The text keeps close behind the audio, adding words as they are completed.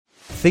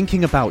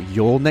thinking about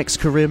your next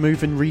career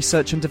move in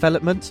research and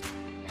development?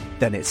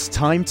 Then it's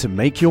time to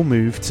make your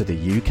move to the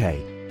UK.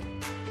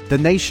 The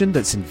nation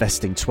that's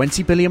investing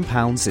 £20 billion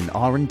in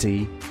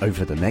R&D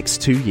over the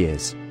next 2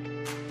 years.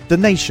 The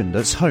nation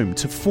that's home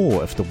to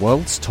 4 of the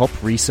world's top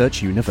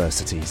research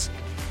universities.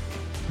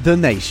 The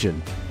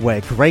nation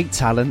where great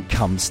talent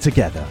comes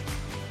together.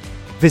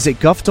 Visit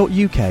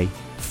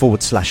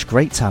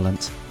gov.uk/great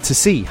talent to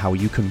see how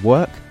you can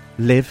work,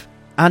 live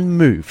and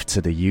move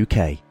to the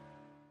UK.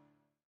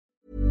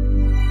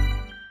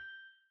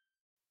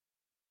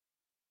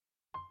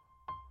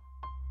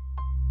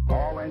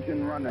 All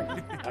engine running.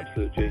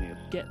 Absolute genius.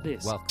 Get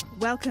this.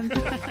 Welcome.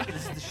 This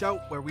is the show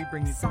where we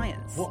bring you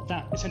Science. What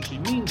that essentially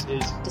means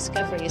is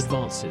Discoveries,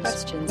 advances,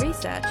 questions,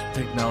 Research.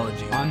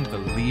 technology.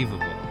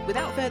 Unbelievable.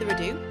 Without further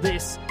ado,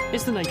 this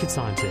is The Naked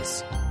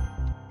Scientists.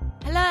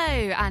 Hello,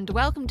 and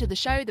welcome to the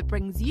show that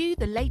brings you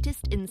the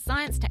latest in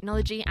science,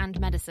 technology and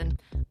medicine.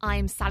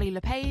 I'm Sally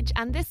LePage,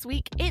 and this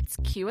week it's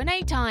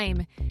Q&A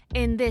time.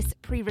 In this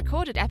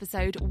pre-recorded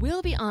episode,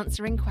 we'll be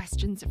answering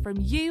questions from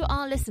you,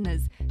 our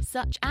listeners,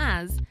 such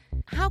as: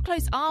 how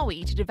close are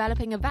we to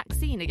developing a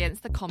vaccine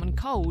against the common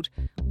cold?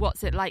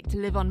 What's it like to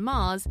live on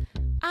Mars?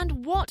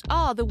 And what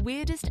are the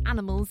weirdest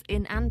animals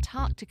in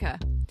Antarctica?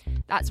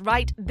 That's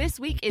right, this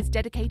week is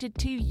dedicated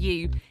to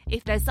you.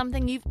 If there's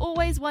something you've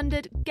always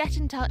wondered, get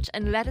in touch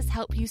and let us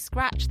help you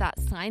scratch that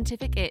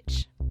scientific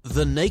itch.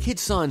 The Naked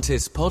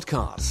Scientists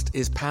podcast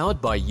is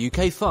powered by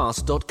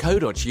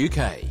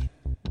ukfast.co.uk.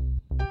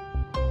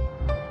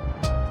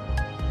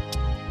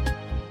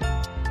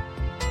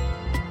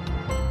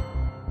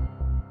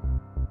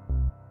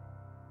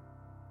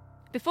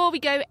 Before we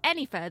go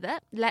any further,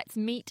 let's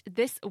meet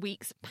this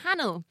week's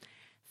panel.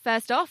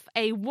 First off,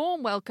 a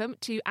warm welcome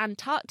to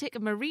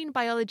Antarctic marine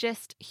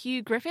biologist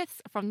Hugh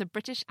Griffiths from the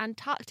British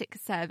Antarctic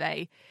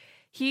Survey.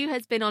 Hugh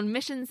has been on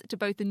missions to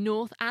both the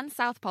North and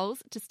South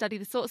Poles to study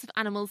the sorts of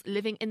animals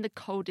living in the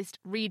coldest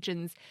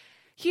regions.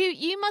 Hugh,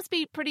 you must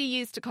be pretty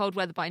used to cold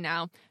weather by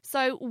now.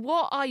 So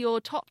what are your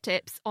top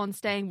tips on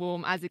staying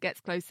warm as it gets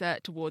closer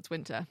towards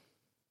winter?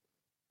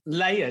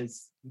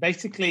 Layers.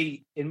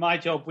 Basically, in my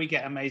job, we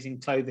get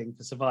amazing clothing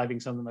for surviving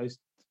some of the most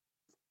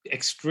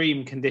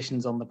extreme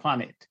conditions on the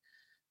planet.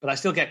 But I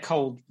still get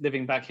cold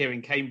living back here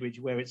in Cambridge,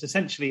 where it's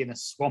essentially in a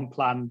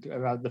swampland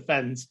around the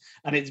fens,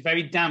 and it's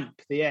very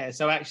damp, the air.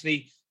 So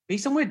actually, be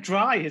somewhere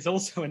dry is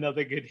also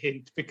another good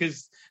hint,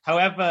 because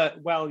however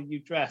well you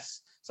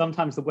dress,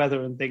 sometimes the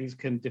weather and things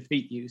can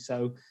defeat you.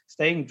 So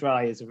staying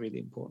dry is a really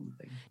important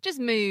thing. Just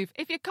move.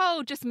 If you're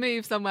cold, just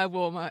move somewhere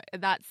warmer.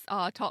 That's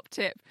our top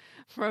tip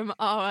from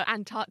our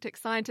Antarctic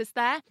scientist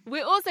there.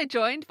 We're also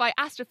joined by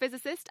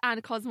astrophysicist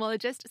and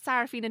cosmologist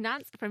Sarafina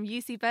Nance from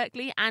UC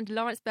Berkeley and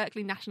Lawrence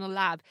Berkeley National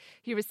Lab,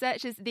 who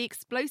researches the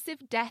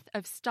explosive death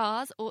of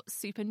stars or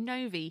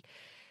supernovae.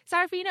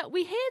 Sarafina,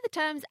 we hear the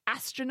terms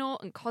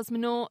astronaut and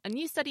cosmonaut, and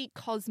you study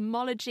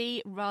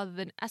cosmology rather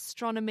than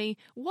astronomy.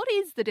 What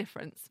is the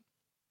difference?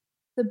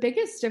 The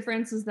biggest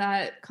difference is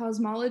that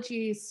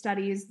cosmology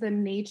studies the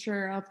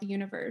nature of the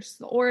universe,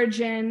 the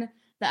origin,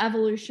 the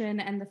evolution,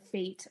 and the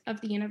fate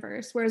of the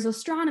universe, whereas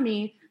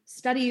astronomy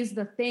studies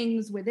the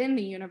things within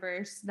the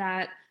universe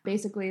that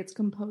basically it's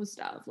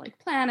composed of, like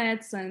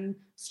planets and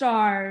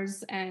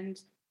stars and,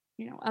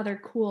 other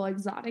cool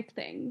exotic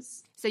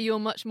things. So you're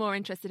much more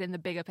interested in the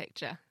bigger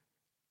picture?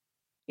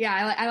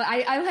 Yeah,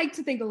 I like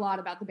to think a lot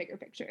about the bigger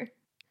picture.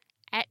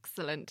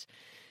 Excellent.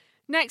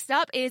 Next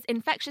up is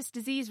infectious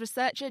disease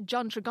researcher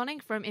John Tregonning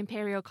from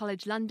Imperial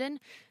College London.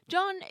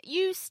 John,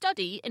 you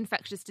study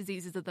infectious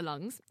diseases of the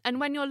lungs, and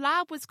when your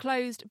lab was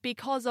closed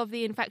because of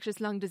the infectious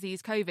lung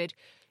disease COVID,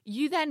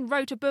 you then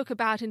wrote a book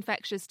about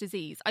infectious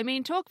disease. I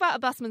mean, talk about a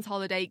busman's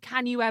holiday.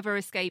 Can you ever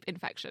escape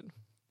infection?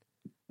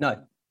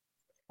 No.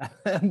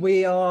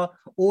 We are,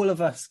 all of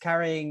us,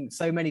 carrying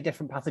so many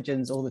different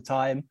pathogens all the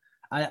time,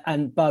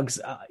 and bugs,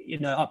 up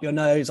your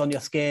nose, on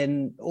your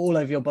skin, all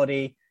over your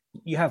body.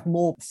 You have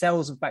more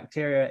cells of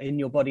bacteria in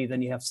your body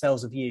than you have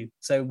cells of you.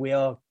 So we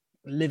are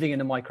living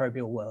in a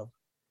microbial world.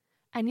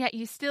 And yet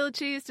you still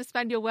choose to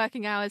spend your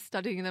working hours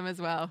studying them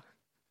as well.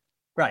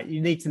 Right. You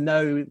need to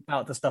know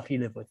about the stuff you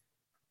live with.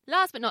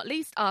 Last but not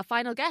least, our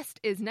final guest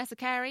is Nessa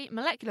Carey,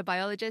 molecular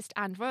biologist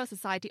and Royal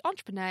Society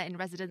entrepreneur in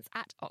residence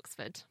at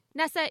Oxford.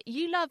 Nessa,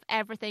 you love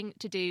everything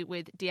to do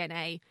with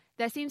DNA.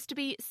 There seems to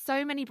be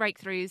so many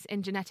breakthroughs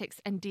in genetics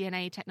and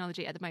DNA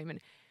technology at the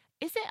moment.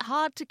 Is it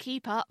hard to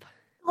keep up?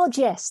 Oh,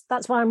 yes.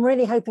 That's why I'm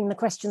really hoping the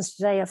questions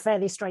today are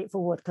fairly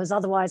straightforward, because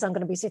otherwise I'm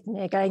going to be sitting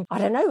here going, I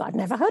don't know, I've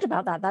never heard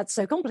about that. That's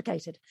so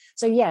complicated.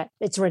 So, yeah,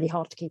 it's really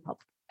hard to keep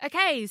up.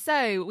 OK,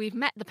 so we've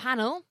met the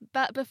panel,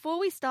 but before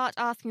we start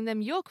asking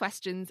them your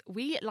questions,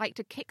 we like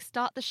to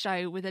kickstart the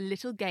show with a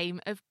little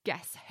game of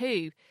Guess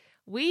Who.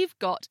 We've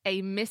got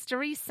a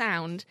mystery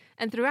sound,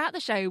 and throughout the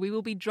show we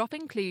will be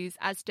dropping clues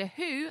as to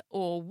who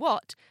or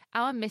what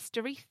our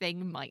mystery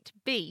thing might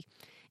be.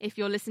 If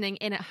you're listening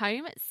in at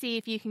home, see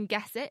if you can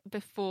guess it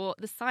before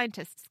the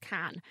scientists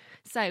can.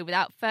 So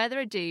without further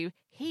ado,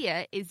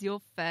 here is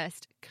your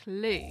first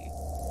clue.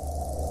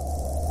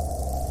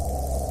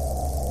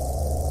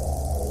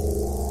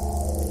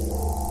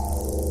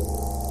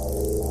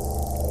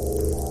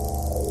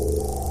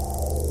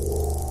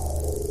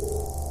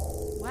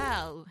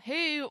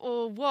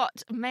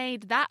 what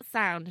made that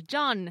sound?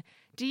 John,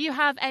 do you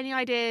have any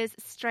ideas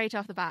straight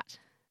off the bat?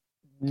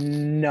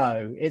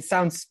 No, it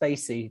sounds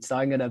spacey, so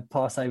I'm going to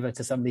pass over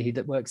to somebody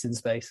who works in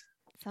space.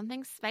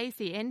 Something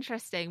spacey,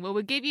 interesting. Well,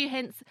 we'll give you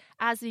hints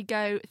as we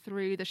go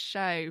through the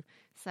show,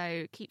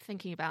 so keep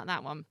thinking about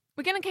that one.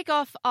 We're going to kick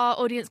off our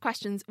audience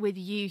questions with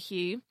you,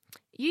 Hugh.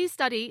 You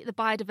study the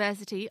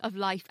biodiversity of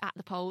life at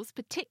the poles,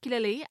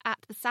 particularly at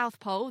the South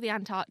Pole, the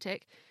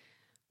Antarctic.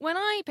 When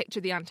I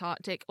picture the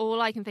Antarctic,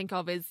 all I can think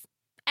of is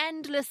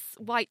endless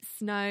white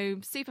snow,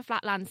 super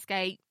flat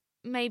landscape,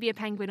 maybe a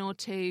penguin or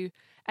two.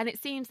 And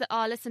it seems that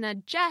our listener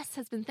Jess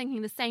has been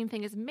thinking the same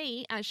thing as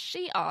me, as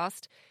she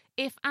asked,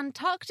 if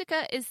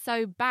Antarctica is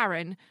so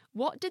barren,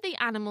 what do the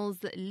animals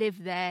that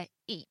live there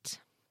eat?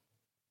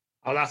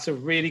 Oh, that's a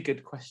really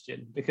good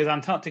question, because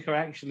Antarctica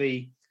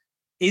actually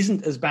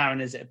isn't as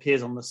barren as it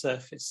appears on the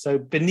surface. So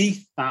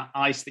beneath that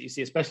ice that you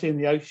see, especially in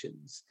the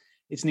oceans,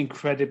 it's an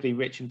incredibly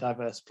rich and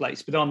diverse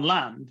place. But on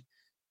land,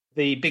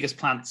 the biggest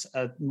plants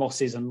are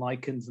mosses and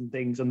lichens and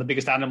things, and the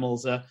biggest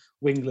animals are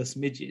wingless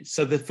midges.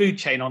 So the food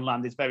chain on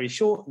land is very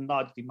short and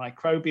largely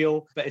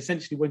microbial. But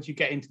essentially, once you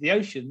get into the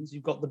oceans,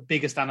 you've got the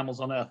biggest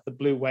animals on Earth, the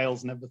blue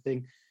whales and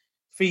everything,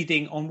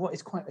 feeding on what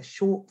is quite a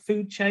short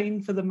food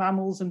chain for the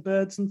mammals and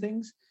birds and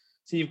things.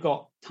 So you've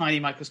got tiny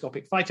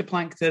microscopic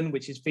phytoplankton,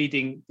 which is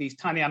feeding these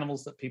tiny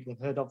animals that people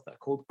have heard of that are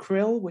called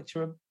krill, which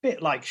are a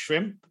bit like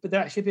shrimp, but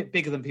they're actually a bit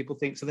bigger than people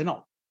think. So they're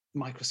not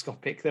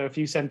microscopic. They're a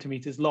few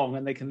centimeters long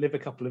and they can live a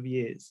couple of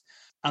years.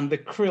 And the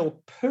krill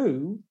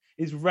poo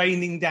is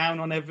raining down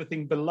on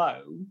everything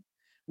below,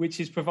 which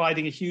is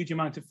providing a huge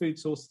amount of food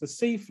source to the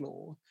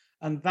seafloor.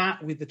 And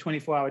that, with the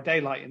 24-hour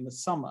daylight in the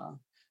summer,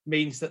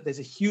 means that there's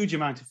a huge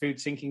amount of food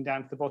sinking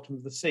down to the bottom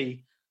of the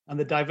sea. And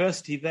the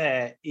diversity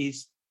there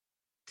is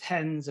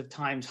tens of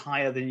times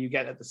higher than you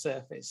get at the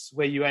surface,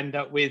 where you end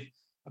up with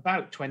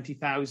about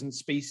 20,000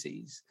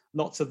 species.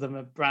 Lots of them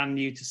are brand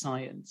new to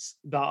science,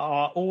 that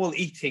are all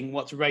eating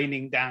what's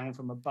raining down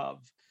from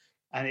above.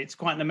 And it's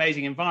quite an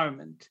amazing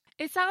environment.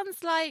 It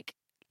sounds like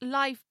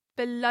life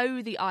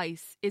below the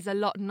ice is a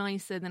lot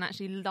nicer than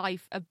actually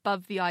life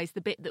above the ice,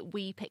 the bit that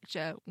we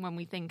picture when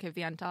we think of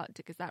the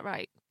Antarctic. Is that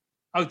right?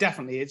 Oh,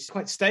 definitely. It's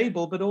quite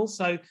stable, but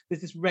also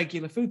there's this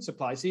regular food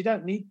supply. So you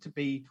don't need to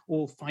be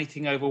all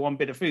fighting over one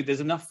bit of food. There's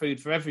enough food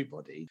for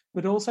everybody.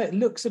 But also it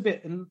looks a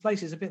bit, in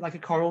places, a bit like a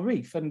coral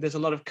reef. And there's a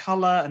lot of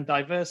colour and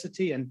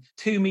diversity and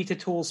 2-metre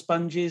tall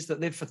sponges that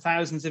live for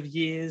thousands of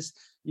years.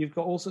 You've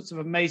got all sorts of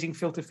amazing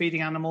filter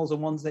feeding animals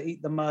and ones that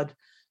eat the mud.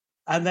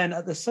 And then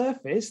at the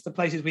surface, the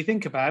places we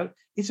think about,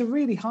 it's a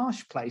really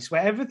harsh place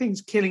where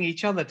everything's killing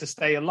each other to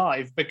stay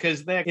alive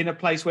because they're in a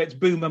place where it's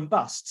boom and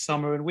bust,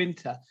 summer and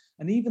winter.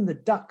 And even the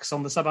ducks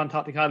on the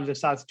subantarctic island of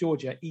South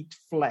Georgia eat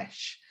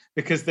flesh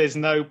because there's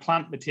no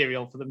plant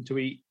material for them to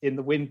eat in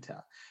the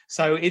winter.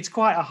 So it's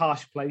quite a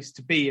harsh place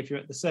to be if you're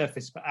at the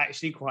surface, but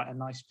actually quite a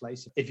nice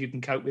place if you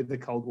can cope with the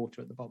cold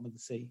water at the bottom of the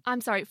sea.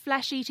 I'm sorry,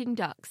 flesh-eating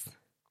ducks?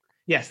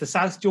 Yes, the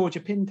South Georgia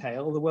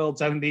pintail, the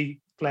world's only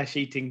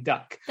flesh-eating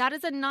duck. That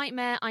is a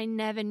nightmare I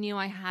never knew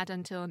I had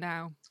until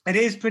now. It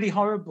is pretty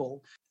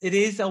horrible. It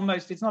is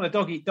almost, it's not a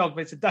dog-eat-dog,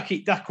 but it's a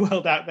duck-eat-duck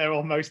world out there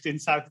almost in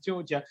South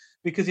Georgia,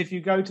 because if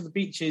you go to the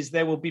beaches,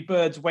 there will be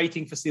birds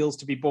waiting for seals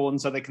to be born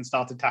so they can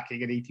start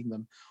attacking and eating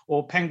them,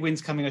 or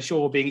penguins coming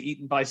ashore being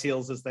eaten by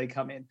seals as they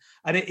come in.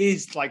 And it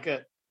is like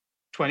a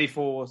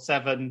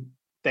 24/7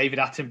 David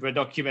Attenborough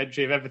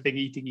documentary of everything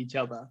eating each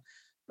other.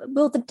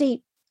 Will the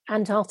deep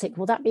Antarctic,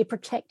 will that be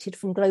protected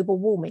from global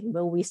warming?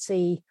 Will we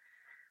see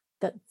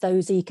that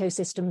those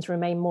ecosystems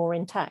remain more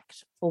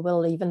intact, or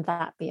will even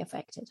that be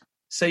affected?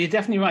 So you're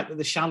definitely right that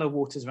the shallow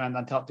waters around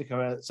Antarctica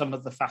are some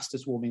of the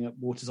fastest warming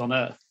waters on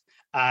Earth,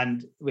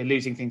 and we're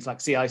losing things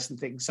like sea ice and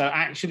things. So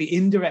actually,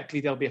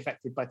 indirectly, they'll be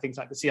affected by things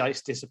like the sea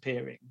ice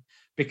disappearing,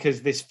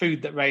 because this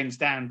food that rains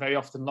down, very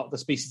often a lot of the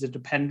species are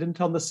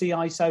dependent on the sea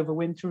ice over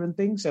winter and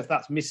things. So if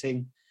that's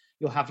missing,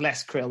 you'll have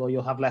less krill or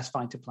you'll have less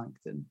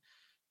phytoplankton.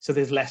 So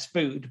there's less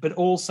food, but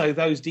also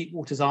those deep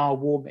waters are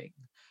warming.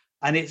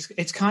 And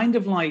it's kind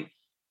of like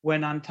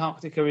when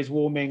Antarctica is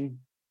warming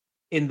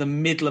in the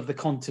middle of the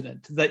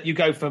continent, that you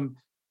go from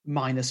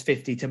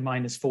 -50 to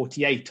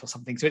 -48 or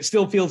something. So it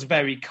still feels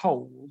very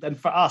cold. And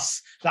for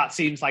us, that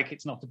seems like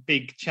it's not a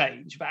big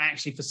change. But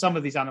actually, for some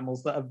of these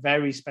animals that are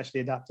very specially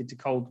adapted to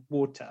cold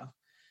water,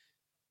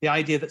 the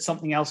idea that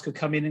something else could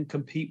come in and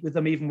compete with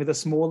them, even with a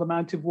small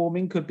amount of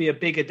warming, could be a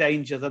bigger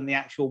danger than the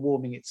actual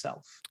warming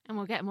itself. And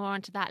we'll get more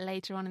onto that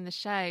later on in the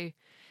show.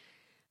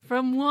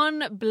 From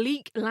one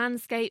bleak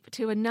landscape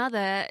to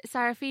another,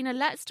 Sarafina,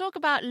 let's talk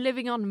about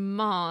living on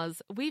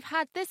Mars. We've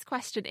had this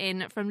question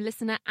in from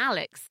listener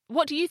Alex.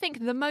 What do you think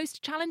the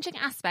most challenging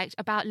aspect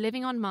about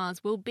living on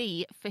Mars will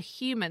be for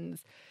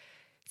humans?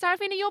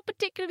 Sarafina, you're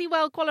particularly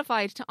well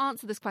qualified to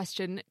answer this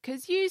question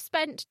because you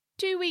spent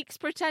 2 weeks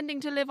pretending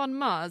to live on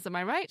Mars, am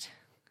I right?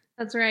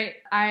 That's right.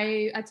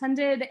 I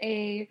attended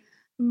a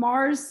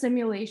Mars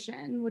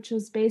simulation, which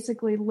was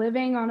basically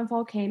living on a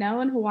volcano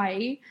in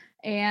Hawaii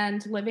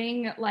and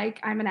living like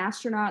I'm an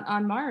astronaut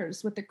on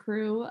Mars with a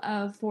crew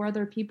of 4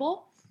 other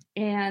people.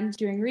 and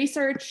doing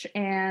research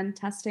and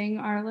testing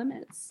our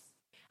limits.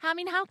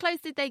 How close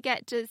did they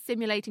get to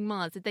simulating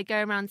Mars? Did they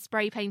go around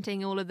spray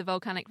painting all of the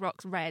volcanic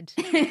rocks red?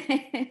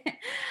 The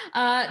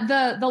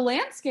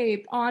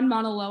landscape on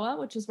Mauna Loa,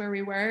 which is where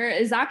we were,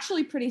 is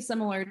actually pretty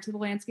similar to the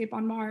landscape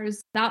on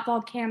Mars. That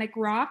volcanic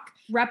rock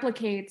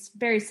replicates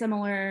very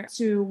similar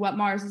to what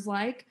Mars is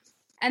like.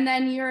 And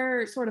then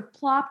you're sort of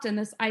plopped in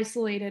this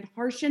isolated,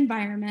 harsh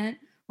environment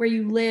where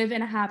you live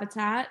in a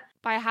habitat.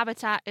 By a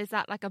habitat, is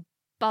that like a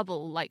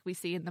bubble like we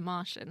see in The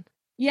Martian?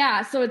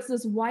 Yeah, so it's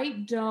this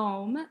white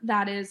dome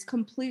that is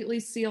completely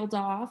sealed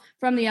off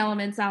from the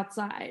elements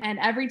outside. And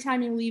every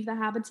time you leave the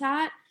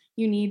habitat,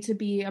 you need to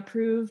be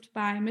approved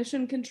by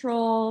mission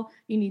control.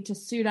 You need to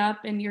suit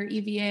up in your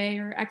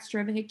EVA or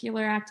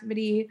extravehicular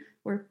activity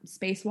or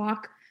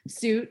spacewalk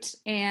suit.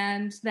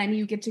 And then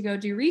you get to go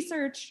do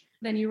research.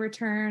 Then you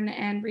return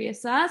and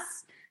reassess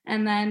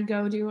and then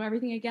go do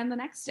everything again the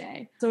next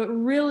day. So it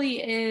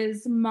really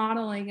is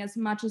modeling as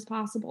much as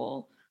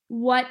possible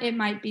what it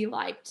might be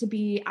like to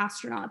be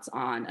astronauts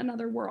on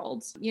another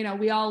world. You know,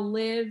 we all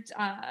lived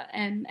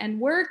and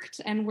worked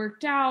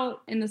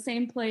out in the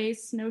same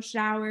place, no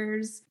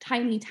showers,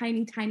 tiny,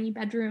 tiny, tiny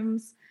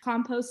bedrooms,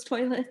 compost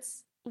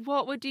toilets.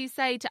 What would you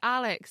say to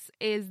Alex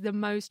is the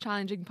most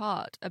challenging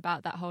part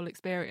about that whole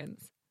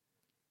experience?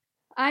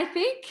 I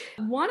think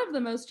one of the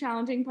most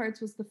challenging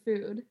parts was the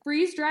food.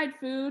 Freeze-dried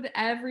food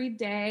every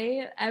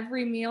day,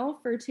 every meal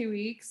for 2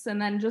 weeks, and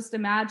then just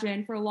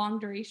imagine for long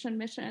duration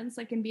missions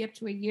that can be up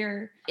to a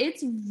year.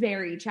 It's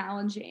very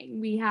challenging.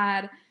 We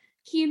had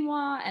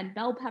quinoa and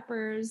bell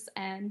peppers,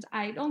 and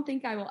I don't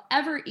think I will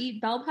ever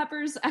eat bell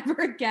peppers ever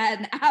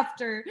again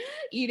after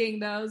eating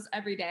those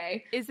every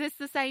day. Is this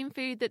the same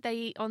food that they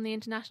eat on the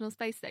International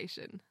Space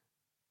Station?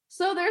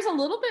 So there's a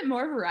little bit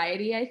more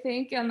variety, I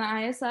think, on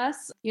the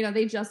ISS. You know,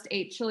 they just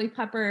ate chili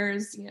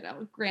peppers, you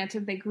know,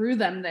 granted they grew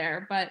them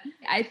there, but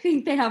I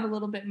think they have a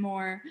little bit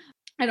more,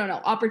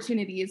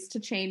 opportunities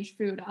to change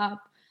food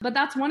up. But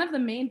that's one of the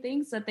main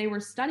things that they were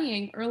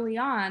studying early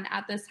on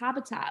at this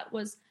habitat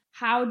was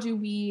how do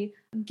we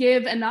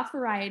give enough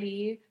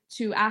variety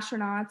to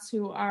astronauts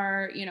who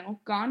are,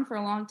 gone for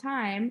a long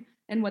time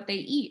and what they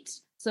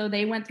eat. So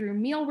they went through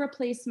meal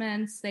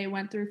replacements, they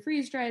went through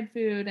freeze-dried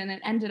food, and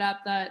it ended up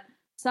that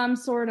some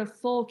sort of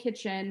full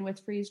kitchen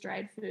with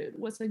freeze-dried food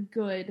was a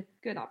good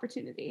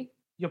opportunity.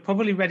 You're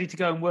probably ready to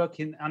go and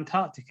work in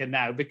Antarctica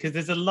now, because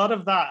there's a lot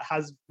of that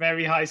has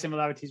very high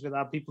similarities with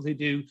our people who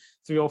do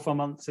 3 or 4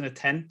 months in a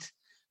tent,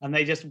 and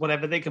they just,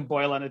 whatever they can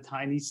boil on a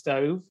tiny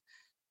stove,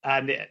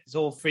 and it's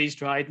all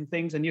freeze-dried and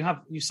things, and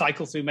you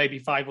cycle through maybe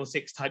 5 or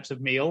 6 types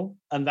of meal,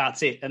 and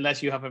that's it,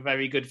 unless you have a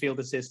very good field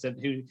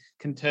assistant who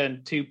can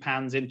turn 2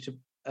 pans into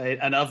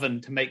an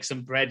oven to make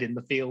some bread in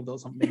the field or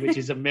something, which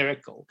is a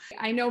miracle.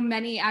 I know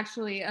many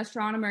actually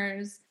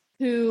astronomers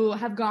who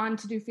have gone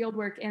to do field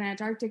work in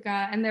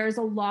Antarctica, and there's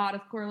a lot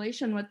of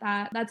correlation with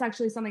that. That's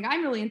actually something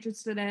I'm really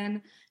interested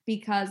in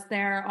because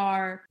there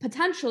are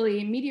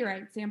potentially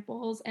meteorite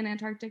samples in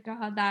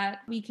Antarctica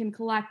that we can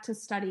collect to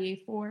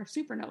study for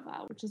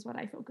supernova, which is what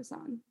I focus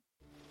on.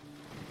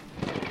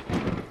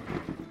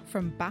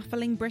 From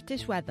baffling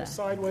British weather, the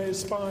sideways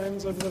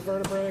spines of the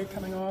vertebrae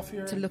coming off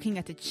here, to looking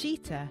at a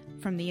cheetah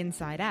from the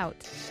inside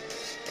out,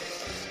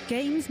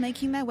 games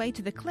making their way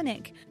to the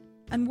clinic,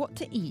 and what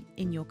to eat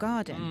in your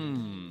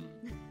garden.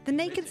 The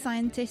Naked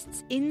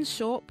Scientists In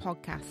Short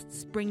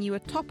podcasts bring you a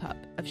top-up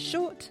of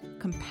short,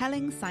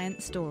 compelling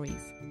science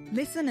stories.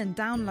 Listen and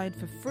download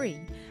for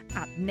free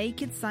at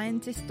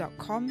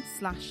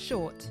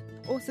nakedscientist.com/short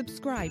or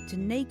subscribe to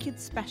Naked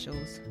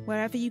Specials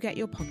wherever you get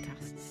your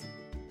podcasts.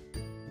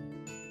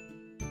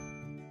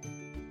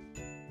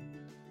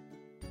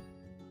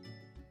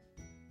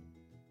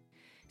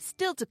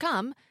 Still to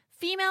come,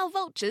 female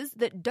vultures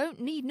that don't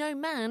need no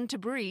man to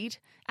breed,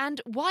 and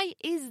why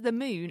is the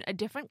moon a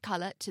different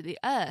colour to the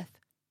Earth?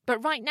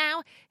 But right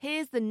now,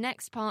 here's the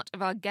next part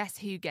of our Guess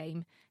Who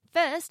game.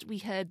 First, we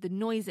heard the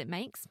noise it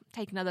makes.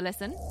 Take another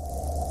listen.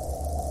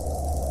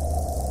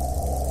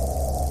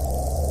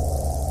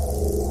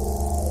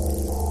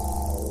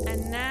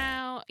 And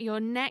now,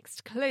 your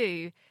next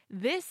clue.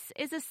 This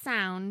is a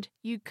sound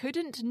you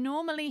couldn't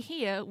normally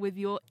hear with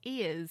your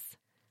ears.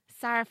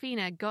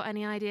 Sarafina, got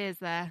any ideas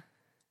there?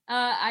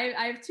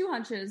 I have 2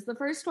 hunches. The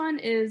first one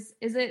is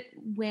it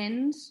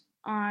wind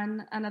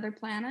on another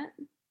planet?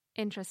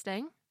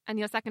 Interesting. And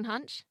your second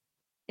hunch?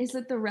 Is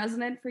it the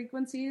resonant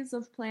frequencies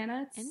of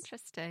planets?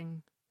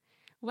 Interesting.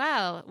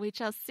 Well, we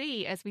shall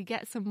see as we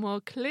get some more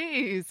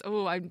clues.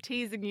 Oh, I'm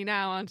teasing you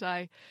now, aren't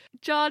I?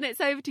 John, it's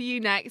over to you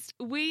next.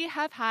 We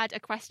have had a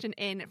question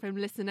in from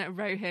listener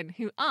Rohan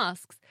who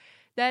asks,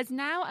 there's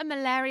now a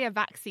malaria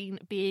vaccine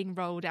being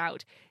rolled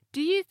out.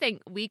 Do you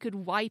think we could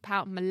wipe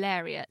out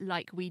malaria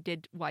like we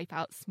did wipe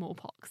out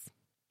smallpox?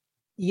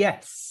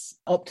 Yes,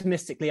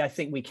 optimistically, I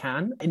think we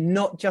can. And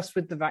not just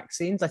with the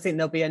vaccines. I think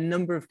there'll be a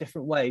number of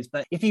different ways.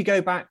 But if you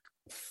go back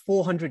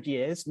 400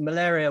 years,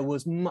 malaria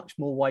was much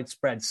more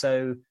widespread.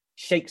 So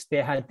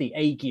Shakespeare had the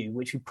ague,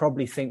 which we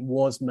probably think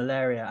was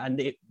malaria.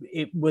 And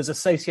it was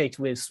associated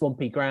with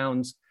swampy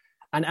grounds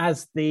And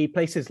as the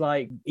places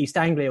like East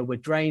Anglia were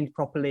drained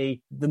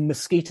properly, the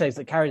mosquitoes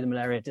that carry the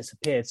malaria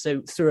disappeared.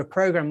 So through a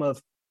program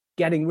of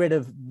getting rid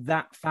of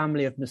that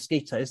family of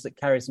mosquitoes that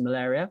carries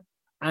malaria,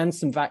 and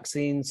some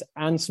vaccines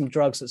and some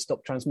drugs that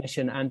stop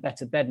transmission and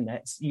better bed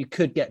nets, you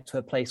could get to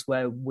a place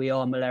where we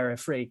are malaria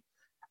free.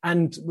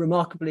 And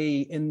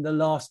remarkably, in the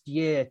last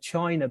year,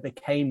 China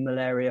became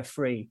malaria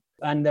free.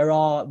 And there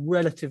are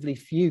relatively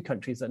few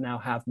countries that now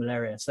have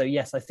malaria. So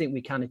yes, I think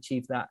we can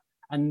achieve that,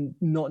 and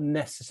not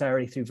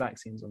necessarily through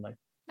vaccines alone.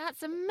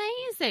 That's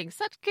amazing.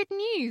 Such good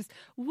news.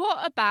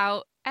 What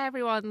about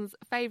everyone's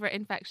favourite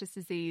infectious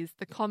disease,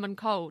 the common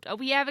cold? Are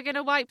we ever going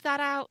to wipe that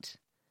out?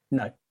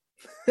 No.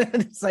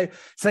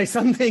 So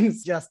some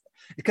things just,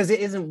 because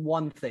it isn't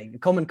one thing. The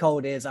common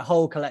cold is a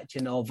whole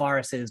collection of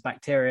viruses,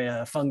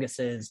 bacteria,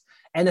 funguses,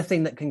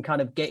 anything that can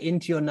kind of get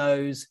into your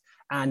nose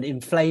and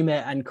inflame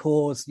it and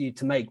cause you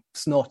to make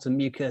snot and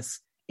mucus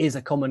is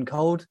a common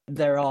cold.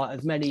 There are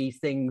as many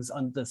things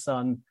under the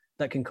sun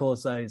that can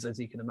cause those as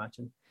you can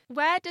imagine.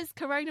 Where does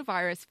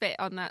coronavirus fit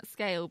on that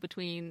scale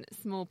between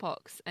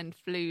smallpox and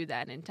flu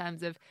then, in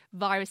terms of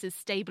viruses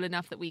stable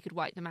enough that we could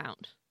wipe them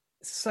out?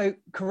 So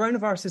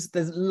coronaviruses,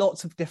 there's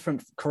lots of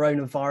different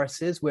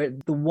coronaviruses, where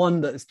the one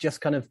that has just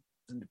kind of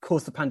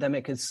caused the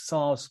pandemic is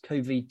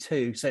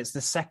SARS-CoV-2. So it's the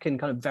second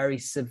kind of very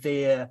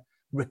severe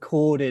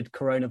recorded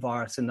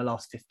coronavirus in the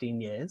last 15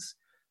 years.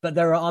 But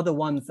there are other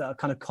ones that are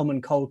kind of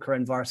common cold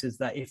coronaviruses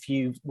that if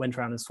you went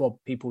around and swabbed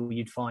people,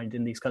 you'd find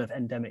in these kind of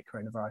endemic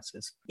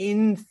coronaviruses.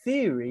 In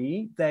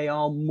theory, they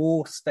are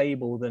more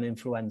stable than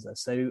influenza.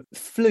 So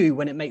flu,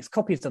 when it makes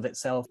copies of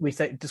itself, we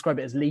describe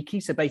it as leaky.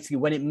 So basically,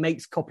 when it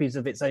makes copies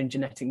of its own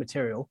genetic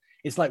material,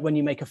 it's like when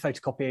you make a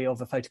photocopy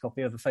of a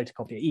photocopy of a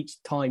photocopy. Each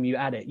time you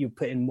add it, you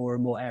put in more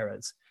and more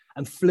errors.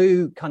 And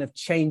flu kind of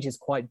changes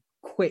quite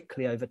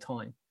quickly over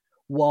time,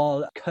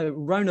 while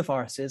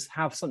coronaviruses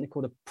have something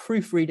called a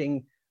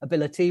proofreading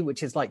ability,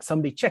 which is like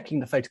somebody checking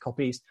the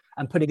photocopies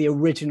and putting the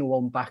original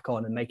one back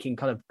on and making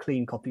kind of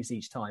clean copies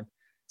each time.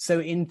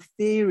 So in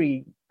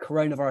theory,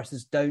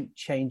 coronaviruses don't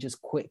change as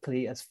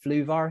quickly as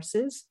flu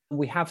viruses.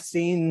 We have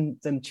seen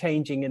them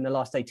changing in the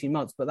last 18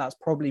 months, but that's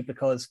probably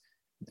because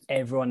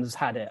everyone has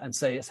had it. And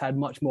so it's had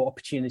much more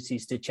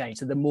opportunities to change.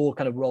 So the more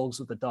kind of rolls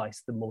of the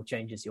dice, the more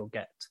changes you'll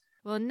get.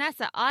 Well,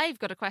 Nessa, I've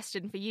got a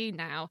question for you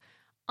now.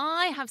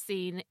 I have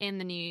seen in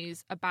the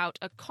news about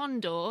a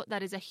condor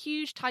that is a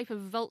huge type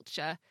of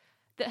vulture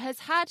that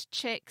has had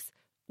chicks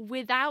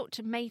without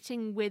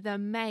mating with a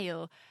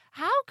male.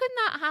 How can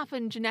that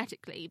happen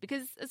genetically?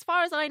 Because as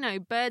far as I know,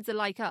 birds are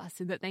like us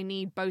in that they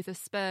need both a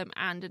sperm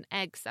and an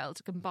egg cell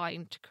to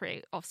combine to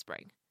create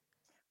offspring.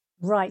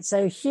 Right,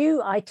 so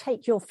Hugh, I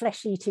take your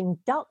flesh-eating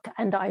duck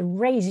and I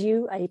raise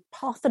you a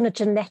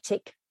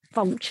parthenogenetic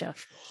vulture.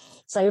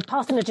 So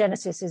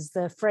parthenogenesis is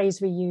the phrase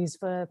we use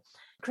for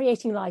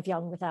creating live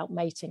young without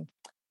mating.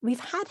 We've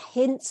had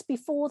hints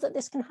before that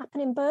this can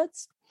happen in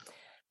birds,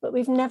 but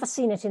we've never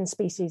seen it in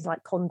species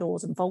like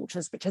condors and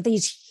vultures, which are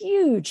these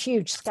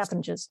huge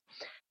scavengers.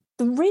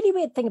 The really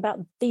weird thing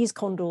about these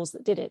condors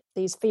that did it,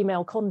 these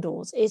female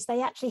condors, is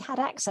they actually had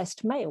access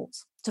to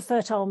males, to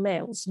fertile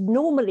males.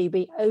 Normally,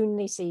 we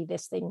only see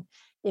this thing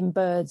in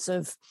birds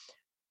of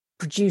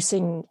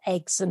producing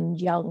eggs and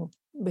young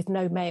with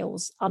no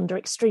males under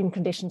extreme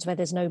conditions where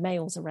there's no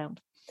males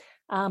around.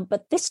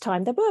 But this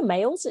time there were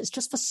males. It's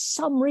just for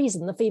some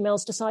reason the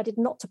females decided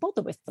not to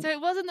bother with them. So it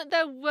wasn't that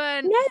there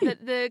weren't,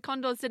 that the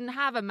condors didn't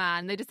have a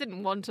man. They just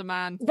didn't want a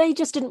man. They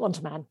just didn't want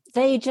a man.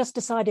 They just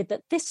decided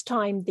that this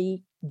time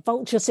the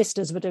vulture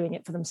sisters were doing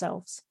it for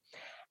themselves.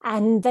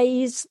 And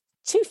these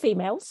two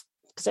females,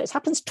 so it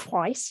happens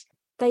twice,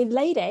 they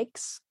laid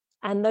eggs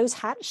and those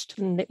hatched,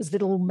 and it was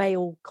little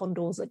male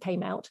condors that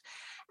came out.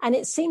 And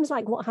it seems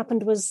like what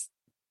happened was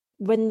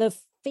when the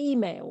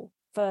female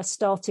first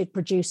started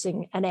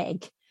producing an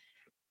egg,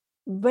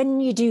 when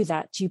you do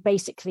that, you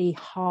basically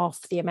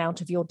half the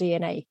amount of your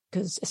DNA,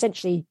 because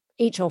essentially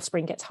each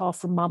offspring gets half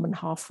from mum and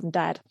half from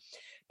dad.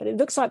 But it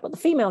looks like what the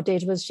female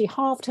did was she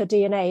halved her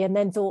DNA and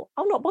then thought,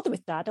 I'll not bother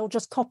with dad, I'll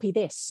just copy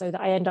this so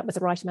that I end up with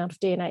the right amount of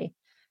DNA.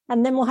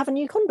 And then we'll have a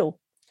new condor.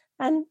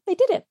 And they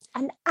did it.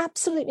 And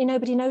absolutely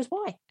nobody knows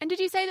why. And did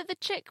you say that the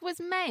chick was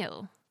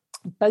male?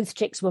 Both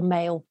chicks were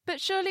male.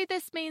 But surely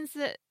this means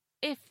that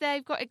if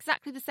they've got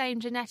exactly the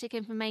same genetic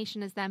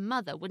information as their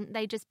mother, wouldn't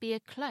they just be a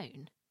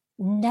clone?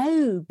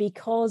 No,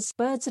 because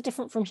birds are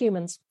different from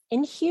humans.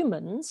 In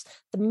humans,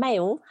 the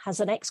male has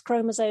an X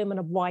chromosome and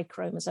a Y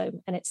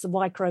chromosome, and it's the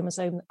Y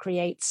chromosome that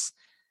creates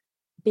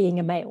being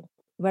a male.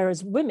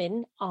 Whereas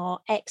women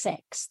are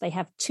XX. They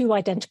have two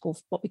identical,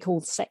 what we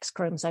call sex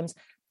chromosomes.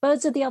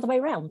 Birds are the other way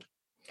around.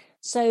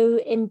 So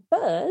in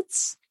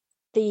birds,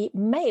 the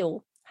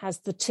male has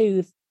the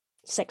two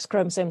sex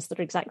chromosomes that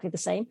are exactly the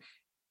same,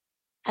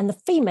 and the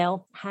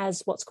female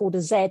has what's called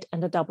a Z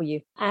and a W.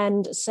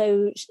 And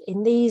so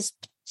in these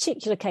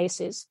particular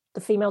cases,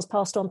 the females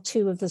passed on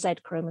two of the Z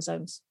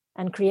chromosomes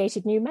and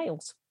created new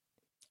males.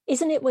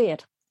 Isn't it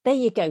weird? There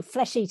you go.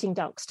 Flesh-eating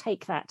ducks,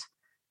 take that.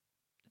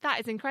 That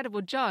is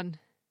incredible, John.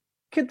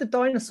 Could the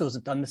dinosaurs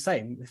have done the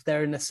same if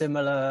they're in a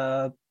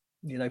similar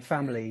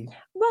family?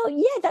 Well,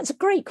 yeah, that's a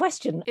great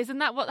question. Isn't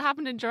that what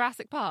happened in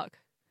Jurassic Park?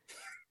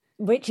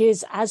 Which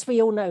is, as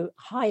we all know,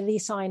 highly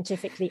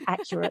scientifically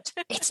accurate.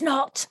 It's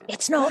not,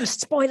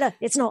 spoiler,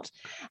 it's not.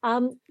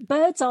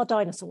 Birds are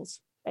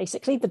dinosaurs,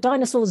 basically. The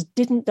dinosaurs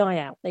didn't die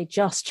out. They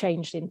just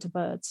changed into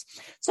birds.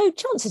 So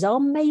chances are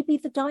maybe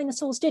the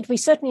dinosaurs did. We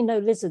certainly know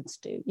lizards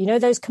do. You know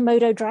those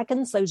Komodo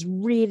dragons, those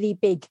really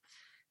big,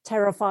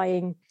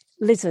 terrifying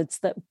lizards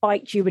that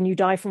bite you when you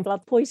die from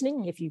blood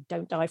poisoning, if you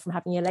don't die from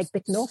having your leg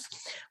bitten off?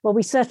 Well,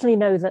 we certainly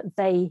know that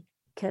they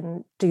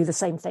can do the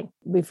same thing.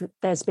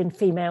 There's been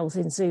females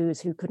in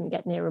zoos who couldn't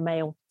get near a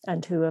male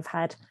and who have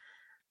had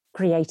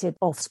created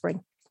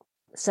offspring.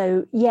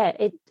 So yeah,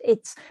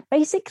 it's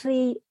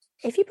basically,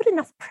 if you put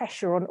enough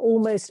pressure on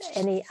almost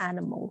any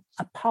animal,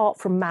 apart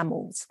from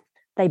mammals,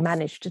 they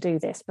manage to do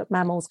this, but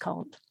mammals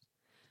can't.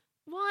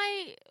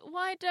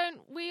 Why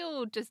don't we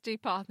all just do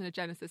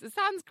parthenogenesis? It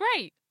sounds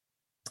great.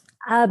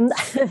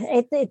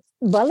 It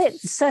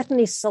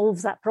certainly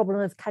solves that problem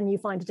of, can you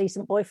find a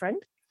decent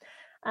boyfriend?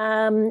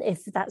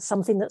 If that's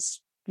something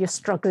that's you're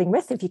struggling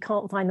with, if you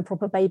can't find the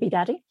proper baby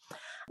daddy.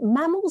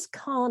 Mammals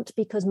can't,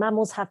 because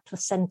mammals have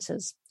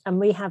placentas, and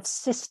we have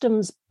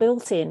systems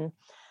built in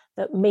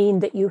that mean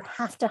that you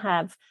have to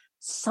have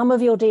some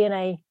of your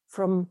DNA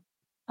from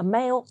a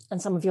male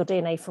and some of your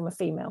DNA from a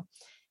female.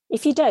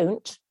 If you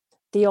don't,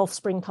 the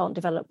offspring can't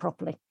develop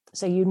properly.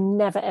 So you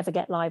never, ever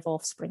get live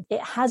offspring.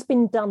 It has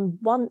been done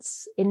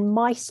once in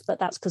mice, but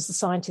that's because the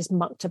scientists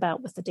mucked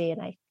about with the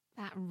DNA.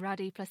 That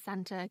ruddy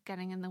placenta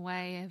getting in the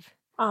way of...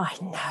 I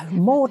know,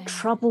 more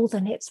trouble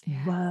than it's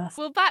worth.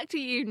 Well, back to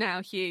you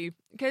now, Hugh,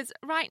 because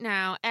right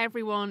now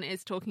everyone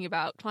is talking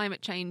about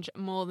climate change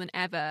more than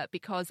ever,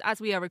 because as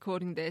we are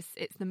recording this,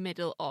 it's the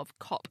middle of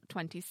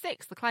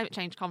COP26, the climate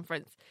change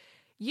conference.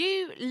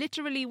 You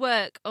literally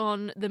work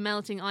on the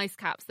melting ice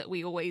caps that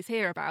we always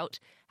hear about.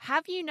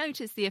 Have you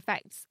noticed the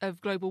effects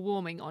of global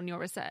warming on your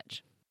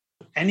research?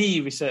 Any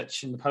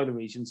research in the polar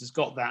regions has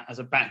got that as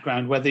a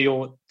background, whether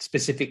you're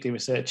specifically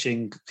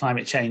researching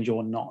climate change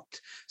or not.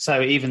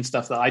 So even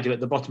stuff that I do at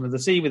the bottom of the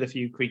sea with a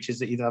few creatures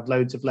that either have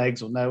loads of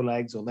legs or no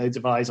legs, or loads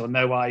of eyes or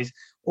no eyes,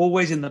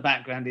 always in the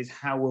background is,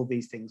 how will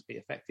these things be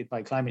affected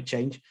by climate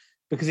change?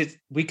 Because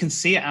we can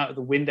see it out of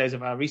the windows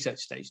of our research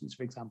stations,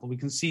 for example. We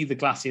can see the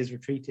glaciers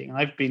retreating. And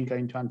I've been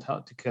going to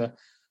Antarctica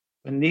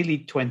for nearly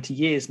 20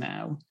 years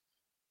now.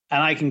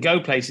 And I can go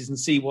places and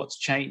see what's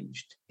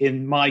changed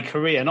in my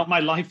career, not my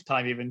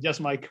lifetime even, just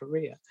my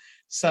career.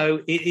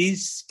 So it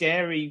is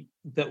scary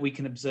that we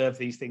can observe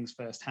these things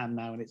firsthand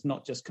now, and it's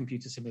not just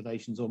computer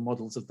simulations or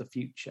models of the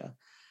future.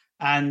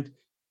 And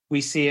we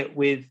see it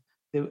with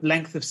the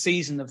length of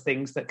season of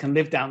things that can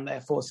live down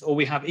there for us, or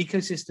we have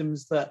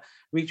ecosystems that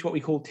reach what we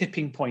call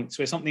tipping points,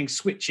 where something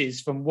switches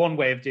from one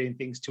way of doing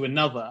things to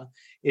another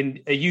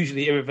in a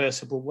usually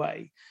irreversible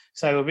way.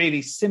 So a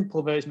really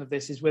simple version of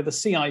this is where the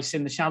sea ice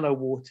in the shallow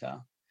water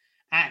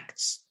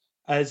acts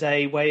as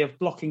a way of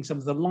blocking some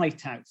of the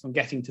light out from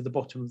getting to the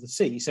bottom of the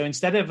sea. So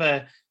instead of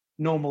a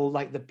normal,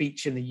 like the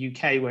beach in the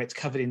UK where it's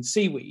covered in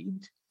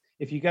seaweed,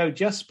 if you go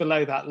just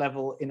below that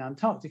level in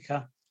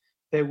Antarctica,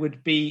 there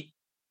would be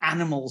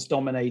animals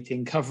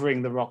dominating,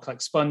 covering the rock,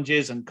 like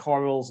sponges and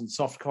corals and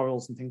soft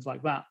corals and things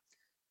like that.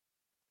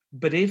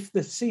 But if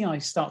the sea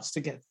ice starts to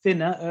get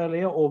thinner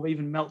earlier, or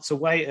even melts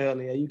away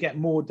earlier, you get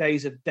more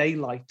days of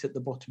daylight at the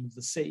bottom of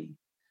the sea.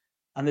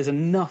 And there's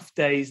enough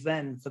days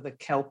then for the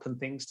kelp and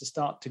things to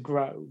start to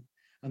grow.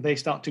 And they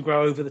start to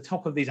grow over the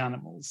top of these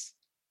animals.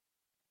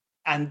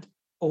 And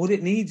all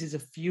it needs is a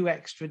few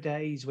extra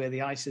days where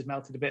the ice has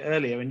melted a bit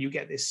earlier, and you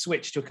get this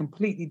switch to a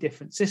completely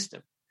different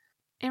system.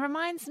 It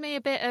reminds me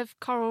a bit of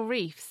coral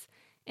reefs,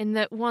 in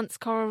that once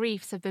coral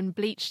reefs have been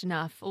bleached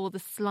enough, all the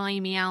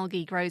slimy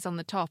algae grows on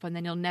the top, and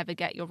then you'll never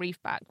get your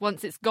reef back.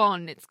 Once it's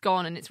gone,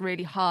 and it's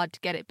really hard to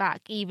get it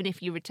back, even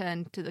if you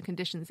return to the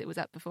conditions it was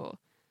at before.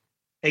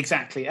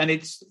 Exactly. And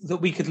it's that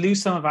we could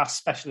lose some of our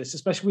specialists,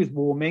 especially with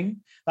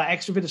warming, that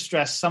extra bit of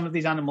stress. Some of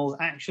these animals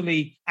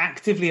actually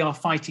actively are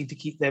fighting to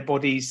keep their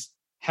bodies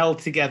held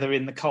together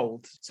in the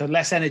cold. So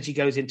less energy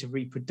goes into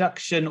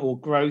reproduction or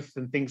growth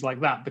and things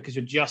like that, because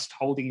you're just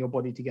holding your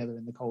body together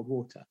in the cold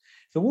water.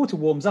 If the water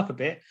warms up a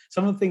bit,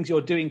 some of the things you're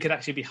doing could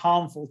actually be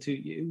harmful to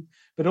you,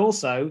 but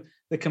also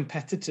the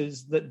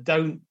competitors that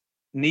don't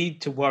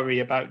need to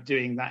worry about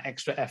doing that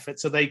extra effort,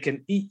 so they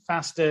can eat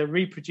faster,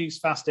 reproduce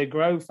faster,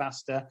 grow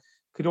faster,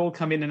 could all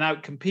come in and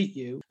outcompete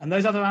you. And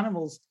those other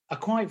animals are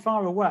quite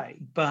far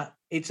away, but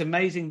it's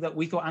amazing that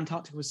we thought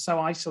Antarctica was so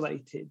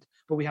isolated.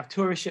 But we have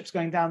tourist ships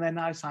going down there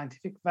now,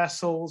 scientific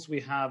vessels, we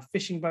have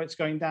fishing boats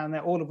going down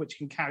there, all of which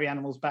can carry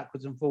animals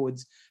backwards and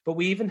forwards. But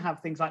we even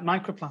have things like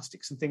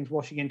microplastics and things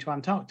washing into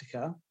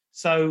Antarctica.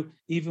 So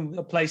even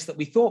a place that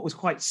we thought was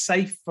quite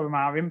safe from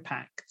our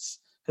impacts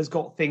has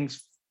got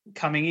things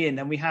coming in.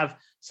 And we have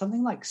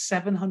something like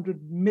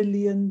 700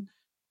 million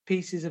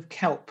pieces of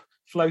kelp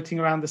floating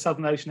around the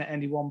Southern Ocean at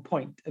any one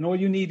point. And all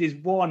you need is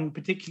one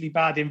particularly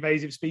bad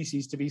invasive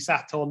species to be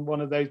sat on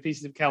one of those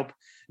pieces of kelp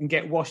and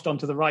get washed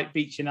onto the right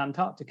beach in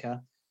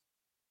Antarctica.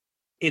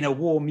 in a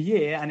warm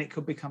year and it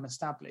could become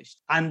established.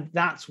 And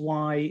that's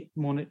why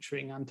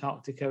monitoring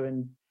Antarctica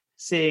and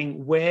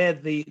seeing where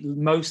the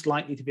most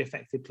likely to be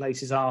affected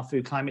places are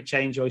through climate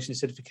change, ocean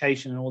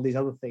acidification, and all these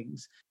other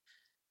things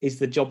is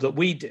the job that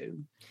we do.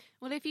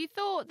 Well, if you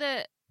thought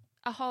that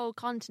a whole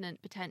continent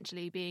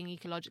potentially being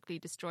ecologically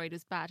destroyed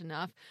was bad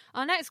enough,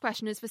 our next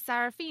question is for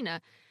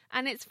Sarafina,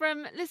 and it's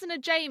from listener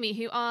Jamie,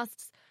 who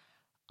asks,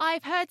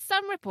 I've heard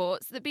some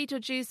reports that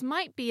Betelgeuse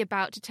might be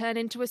about to turn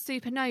into a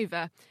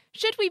supernova.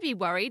 Should we be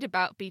worried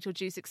about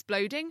Betelgeuse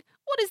exploding?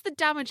 What is the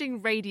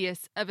damaging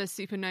radius of a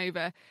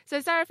supernova? So,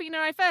 Sarafina,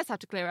 I first have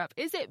to clear up.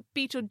 Is it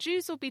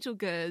Betelgeuse or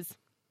Betelgeuse?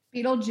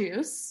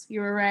 Betelgeuse.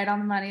 You were right on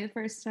the money the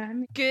first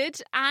time.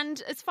 Good.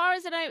 And as far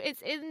as I know,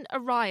 it's in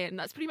Orion.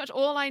 That's pretty much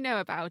all I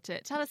know about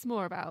it. Tell us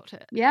more about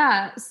it.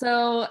 Yeah,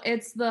 so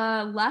it's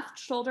the left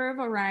shoulder of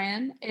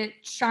Orion. It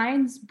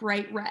shines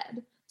bright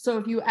red. So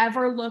if you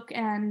ever look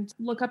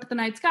up at the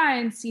night sky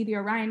and see the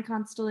Orion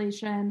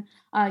constellation,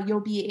 you'll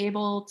be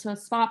able to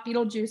spot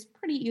Betelgeuse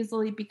pretty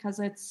easily because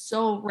it's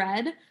so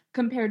red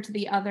compared to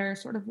the other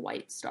sort of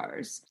white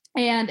stars.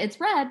 And it's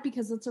red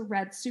because it's a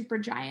red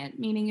supergiant,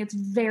 meaning it's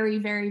very,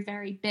 very,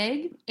 very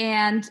big.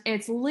 And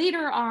it's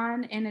later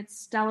on in its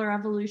stellar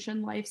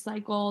evolution life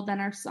cycle than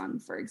our sun,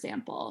 for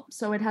example.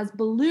 So it has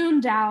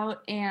ballooned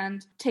out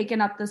and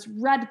taken up this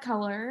red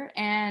color,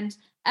 and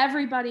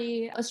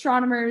everybody,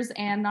 astronomers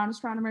and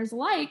non-astronomers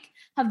alike,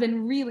 have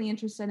been really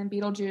interested in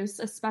Betelgeuse,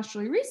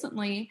 especially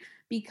recently,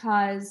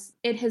 because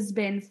it has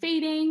been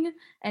fading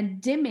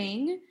and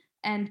dimming,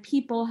 and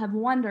people have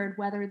wondered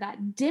whether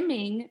that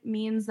dimming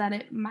means that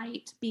it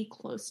might be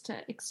close to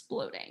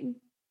exploding.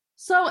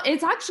 So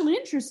it's actually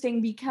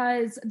interesting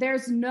because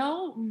there's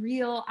no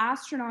real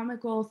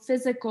astronomical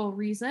physical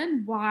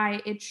reason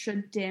why it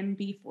should dim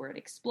before it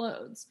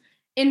explodes.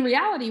 In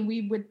reality,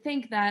 we would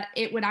think that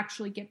it would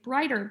actually get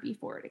brighter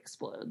before it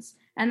explodes.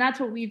 And that's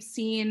what we've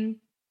seen,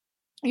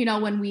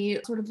 when we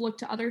sort of look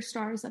to other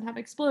stars that have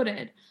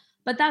exploded.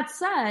 But that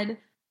said,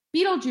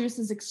 Betelgeuse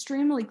is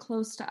extremely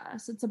close to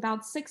us. It's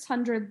about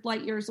 600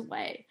 light years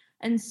away.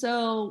 And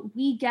so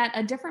we get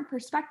a different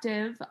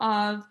perspective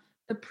of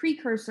the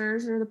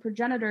precursors or the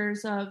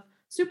progenitors of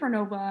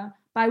supernova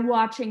by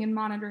watching and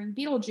monitoring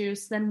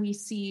Betelgeuse than we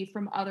see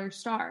from other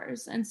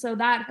stars. And so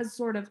that has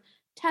sort of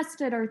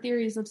tested our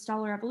theories of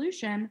stellar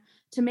evolution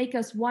to make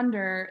us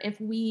wonder if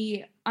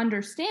we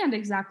understand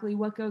exactly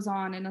what goes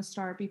on in a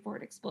star before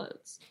it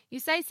explodes. You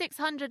say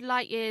 600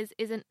 light years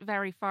isn't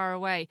very far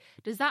away.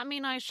 Does that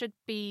mean I should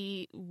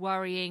be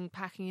worrying,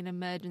 packing an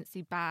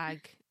emergency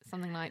bag,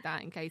 something like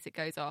that, in case it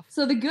goes off?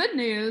 So the good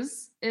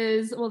news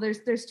is, well,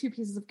 there's two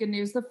pieces of good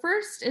news. The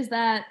first is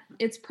that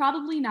it's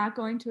probably not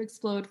going to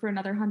explode for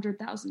another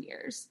 100,000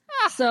 years.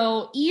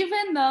 So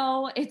even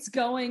though it's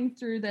going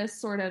through this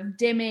sort of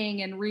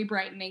dimming and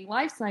rebrightening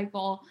life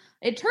cycle,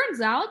 it turns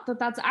out that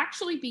that's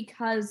actually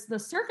because the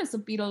surface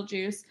of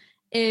Betelgeuse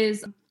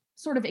is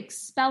sort of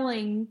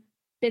expelling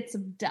bits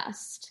of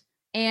dust.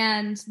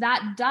 And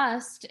that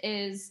dust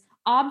is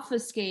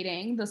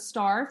obfuscating the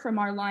star from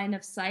our line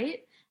of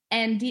sight.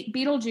 And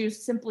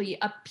Betelgeuse simply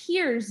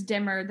appears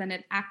dimmer than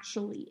it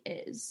actually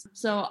is.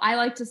 So I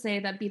like to say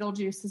that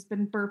Betelgeuse has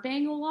been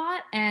burping a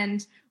lot,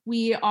 and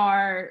we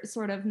are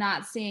sort of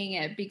not seeing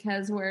it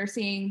because we're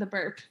seeing the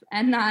burp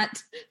and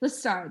not the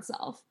star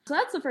itself. So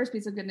that's the first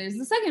piece of good news.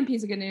 The second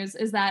piece of good news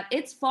is that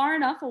it's far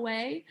enough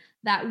away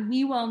that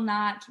we will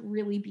not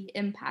really be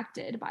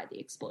impacted by the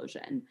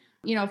explosion.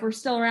 If we're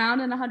still around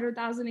in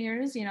 100,000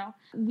 years,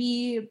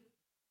 we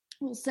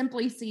will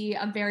simply see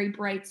a very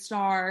bright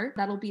star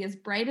that'll be as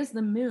bright as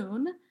the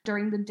moon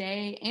during the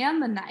day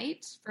and the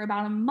night for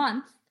about a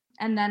month.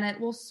 And then it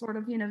will sort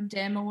of,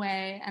 dim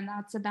away. And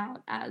that's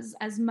about as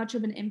much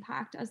of an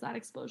impact as that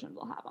explosion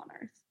will have on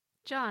Earth.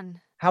 John.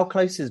 How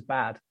close is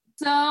bad?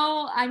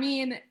 So,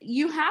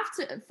 you have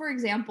to, for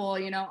example,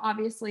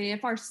 obviously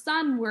if our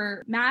sun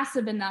were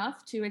massive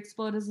enough to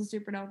explode as a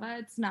supernova,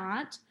 it's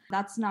not.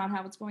 That's not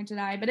how it's going to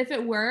die. But if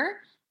it were,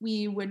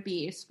 we would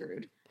be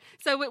screwed.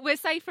 So we're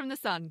safe from the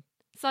sun.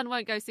 Sun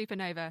won't go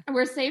supernova.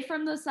 We're safe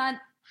from the sun.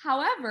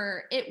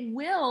 However, it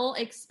will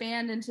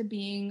expand into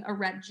being a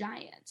red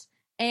giant.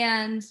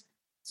 And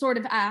sort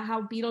of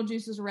how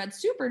Betelgeuse is a red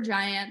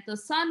supergiant, the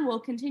sun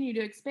will continue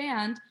to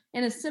expand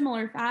in a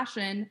similar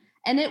fashion.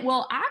 And it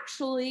will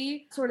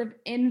actually sort of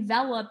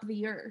envelop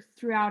the Earth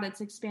throughout its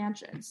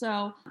expansion.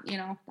 So,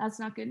 that's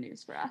not good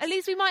news for us. At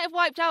least we might have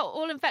wiped out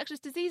all infectious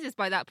diseases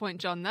by that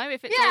point, John, though.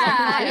 If it's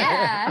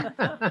yeah.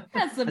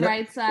 That's the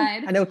bright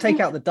side. And it'll take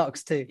out the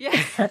ducks too.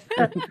 Yeah.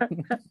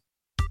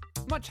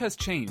 Much has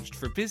changed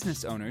for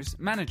business owners,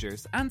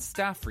 managers, and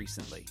staff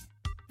recently.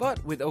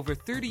 But with over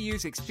 30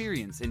 years'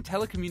 experience in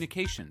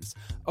telecommunications,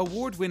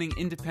 award-winning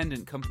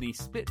independent company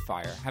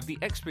Spitfire have the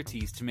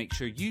expertise to make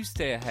sure you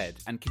stay ahead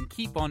and can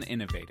keep on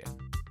innovating.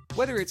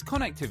 Whether it's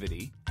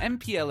connectivity,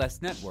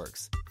 MPLS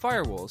networks,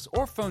 firewalls,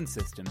 or phone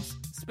systems,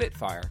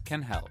 Spitfire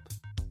can help.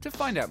 To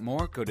find out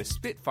more, go to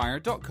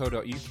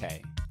spitfire.co.uk.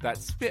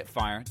 That's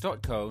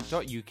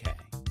spitfire.co.uk.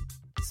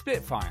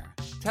 Spitfire,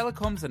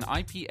 telecoms and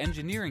IP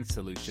engineering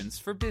solutions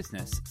for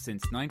business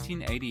since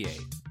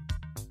 1988.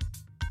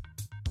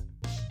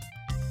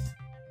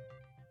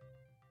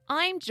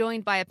 I'm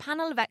joined by a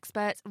panel of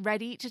experts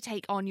ready to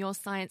take on your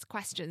science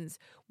questions.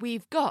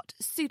 We've got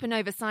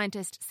supernova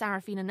scientist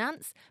Sarafina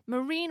Nance,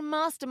 marine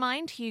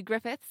mastermind Hugh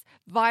Griffiths,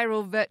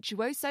 viral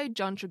virtuoso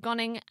John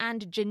Tregonning,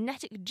 and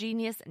genetic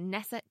genius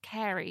Nessa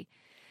Carey.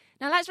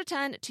 Now let's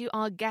return to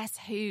our Guess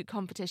Who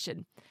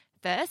competition.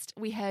 First,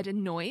 we heard a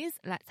noise.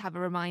 Let's have a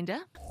reminder.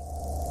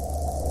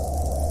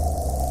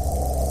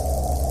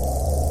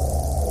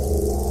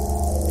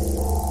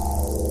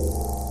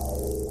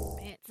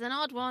 It's an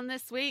odd one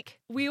this week.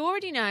 We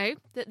already know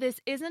that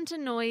this isn't a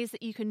noise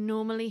that you can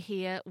normally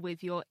hear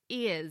with your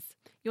ears.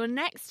 Your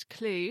next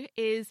clue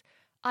is,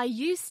 I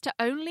used to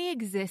only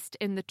exist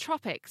in the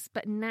tropics,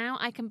 but now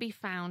I can be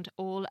found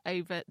all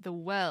over the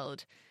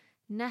world.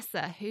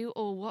 Nessa, who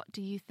or what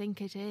do you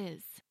think it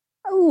is?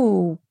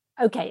 Oh,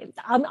 okay.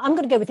 I'm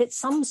going to go with it.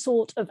 Some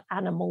sort of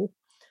animal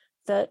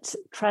that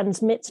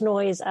transmits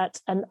noise at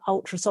an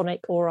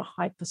ultrasonic or a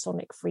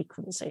hypersonic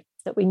frequency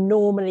that we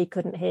normally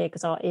couldn't hear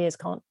because our ears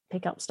can't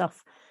pick up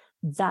stuff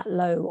that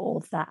low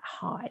or that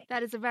high.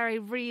 That is a very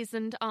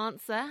reasoned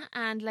answer,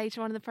 and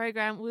later on in the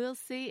programme we'll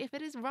see if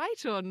it is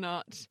right or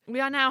not.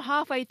 We are now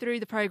halfway through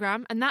the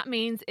programme, and that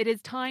means it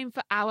is time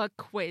for our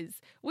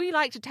quiz. We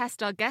like to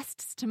test our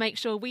guests to make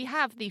sure we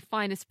have the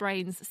finest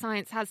brains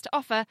science has to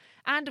offer,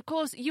 and of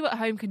course you at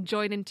home can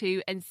join in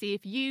too and see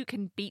if you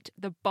can beat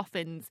the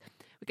boffins.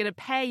 We're going to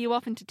pair you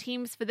off into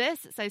teams for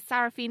this. So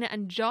Sarafina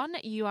and John,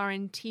 you are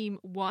in team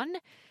 1,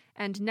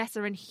 and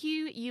Nessa and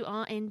Hugh, you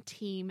are in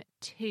team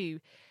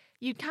 2.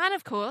 You can,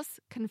 of course,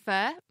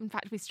 confer. In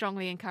fact, we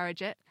strongly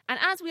encourage it. And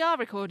as we are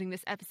recording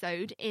this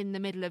episode in the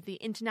middle of the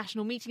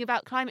international meeting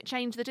about climate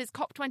change that is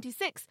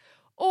COP26,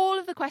 all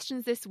of the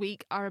questions this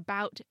week are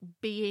about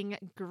being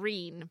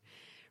green.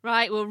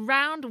 Right, well,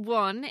 round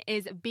 1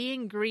 is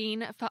being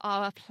green for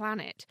our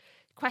planet.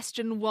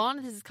 Question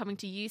 1, this is coming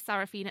to you,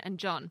 Sarafina and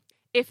John.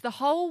 If the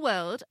whole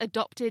world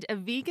adopted a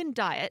vegan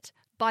diet,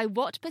 by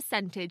what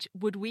percentage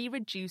would we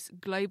reduce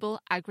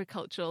global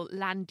agricultural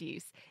land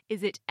use?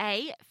 Is it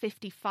A,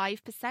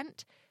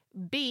 55%,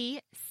 B,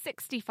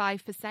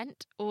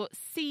 65%, or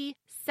C,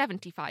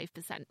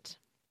 75%?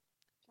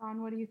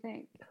 John, what do you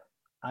think?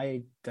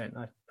 I don't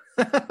know.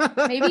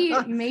 maybe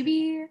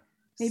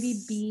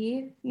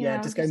B.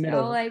 Just go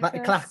middle.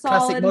 Like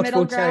classic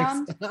multiple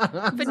choice.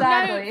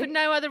 For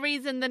no other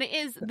reason than it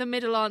is the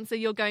middle answer,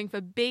 you're going for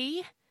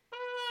B.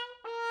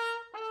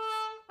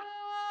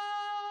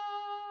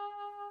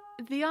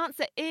 The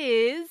answer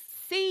is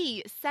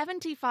C,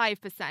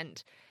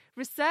 75%.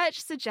 Research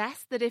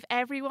suggests that if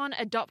everyone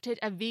adopted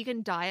a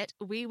vegan diet,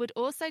 we would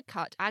also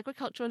cut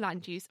agricultural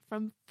land use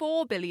from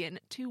 4 billion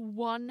to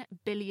 1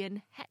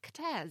 billion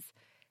hectares.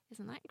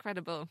 Isn't that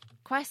incredible?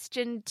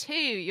 Question 2,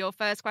 your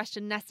first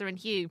question, Nessa and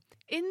Hugh.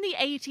 In the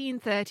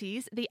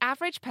 1830s, the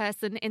average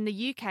person in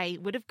the UK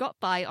would have got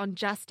by on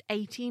just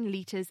 18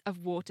 litres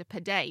of water per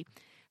day.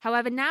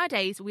 However,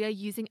 nowadays we are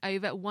using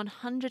over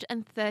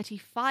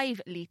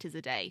 135 litres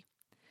a day.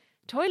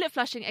 Toilet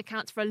flushing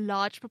accounts for a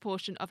large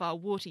proportion of our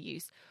water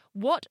use.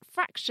 What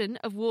fraction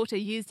of water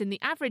used in the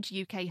average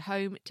UK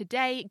home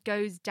today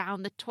goes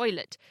down the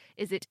toilet?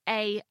 Is it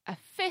A, a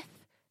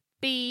fifth,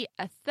 B,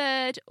 a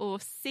third, or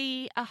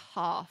C, a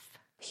half?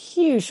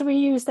 Hugh, should we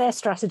use their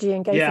strategy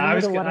and go for the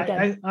middle one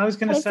again? I was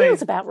going to say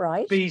feels about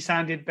right. B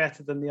sounded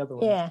better than the other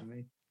ones to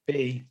me.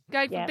 B.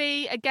 Going for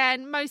B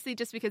again, mostly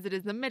just because it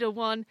is the middle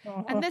one.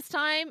 And this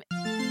time,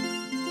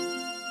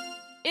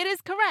 it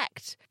is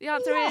correct. The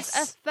answer is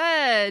a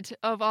third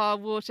of our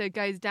water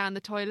goes down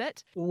the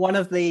toilet. One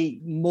of the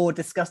more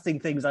disgusting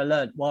things I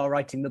learned while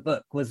writing the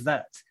book was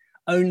that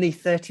only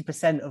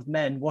 30% of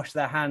men wash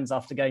their hands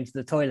after going to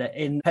the toilet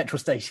in petrol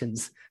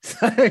stations.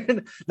 So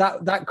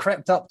that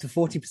crept up to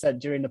 40%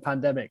 during the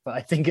pandemic, but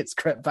I think it's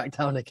crept back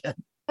down again.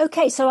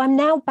 Okay, so I'm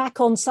now back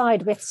on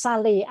side with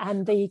Sally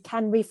and the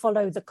can we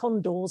follow the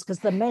condors because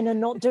the men are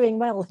not doing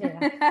well here.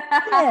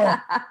 Yeah,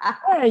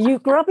 you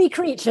grubby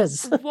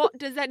creatures. What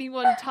does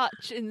anyone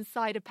touch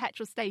inside a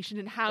petrol station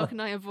and how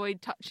can I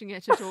avoid touching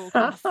it at all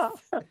costs?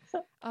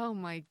 Oh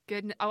my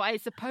goodness. Oh, I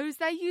suppose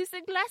they're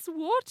using less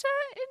water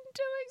in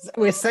doing so.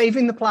 We're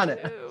saving the planet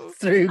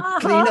through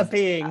cleaner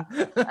peeing.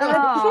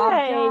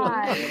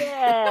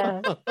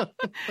 Yeah.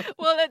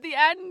 Well, at the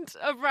end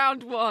of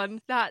round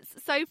 1,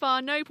 that's so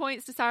far no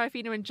points to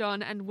Sarafina and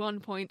John and 1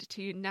 point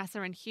to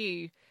Nessa and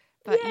Hugh.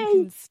 But you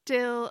can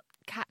still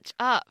catch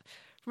up.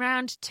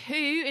 Round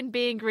 2 in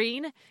being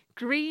green.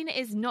 Green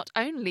is not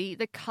only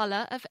the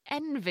colour of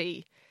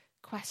envy.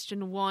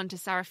 Question 1 to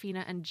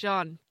Sarafina and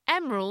John.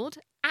 Emerald,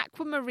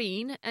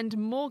 aquamarine and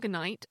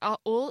morganite are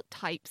all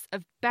types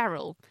of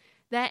beryl.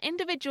 Their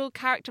individual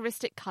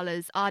characteristic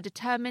colours are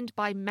determined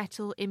by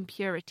metal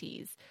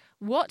impurities.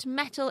 What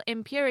metal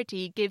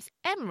impurity gives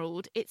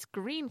emerald its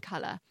green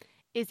colour?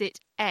 Is it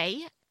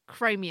A,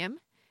 chromium?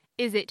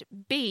 Is it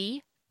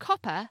B,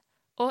 copper?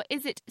 Or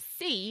is it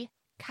C,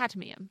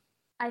 cadmium?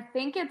 I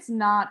think it's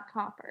not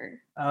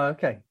copper. Oh,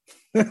 okay.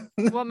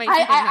 What makes you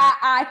think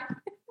that?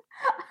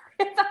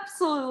 have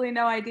absolutely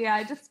no idea.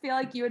 I just feel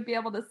like you would be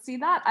able to see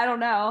that. I don't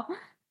know.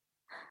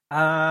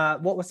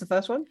 What was the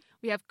first one?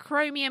 We have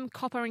chromium,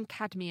 copper, and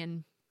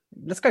cadmium.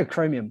 Let's go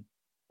chromium.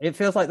 It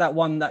feels like that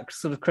one, that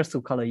sort of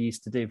crystal colour you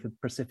used to do for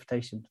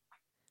precipitation.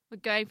 We're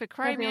going for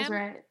chromium. That feels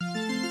right.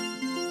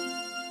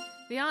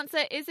 The answer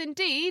is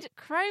indeed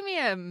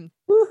chromium.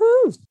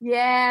 Woohoo!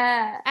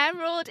 Yeah.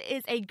 Emerald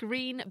is a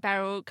green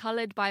beryl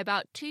coloured by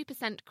about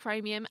 2%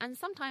 chromium and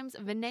sometimes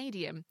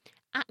vanadium.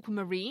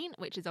 Aquamarine,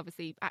 which is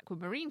obviously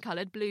aquamarine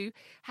coloured blue,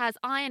 has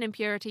iron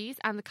impurities,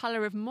 and the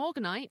colour of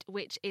morganite,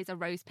 which is a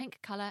rose pink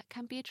colour,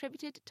 can be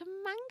attributed to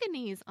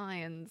manganese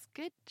ions.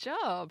 Good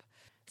job.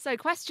 So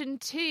question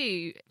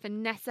 2 for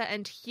Nessa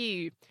and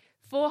Hugh.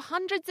 For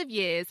hundreds of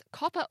years,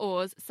 copper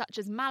ores such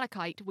as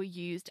malachite were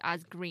used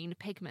as green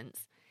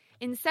pigments.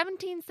 In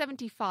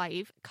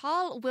 1775,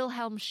 Carl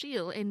Wilhelm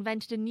Scheele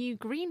invented a new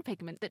green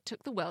pigment that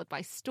took the world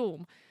by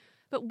storm.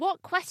 But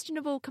what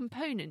questionable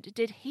component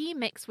did he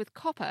mix with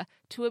copper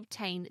to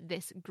obtain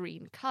this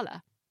green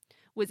colour?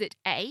 Was it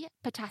A,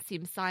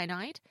 potassium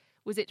cyanide?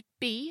 Was it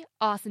B,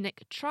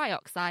 arsenic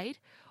trioxide?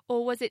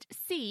 Or was it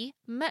C,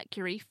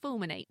 mercury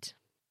fulminate?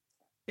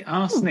 The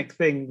arsenic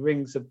thing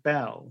rings a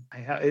bell,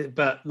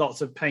 but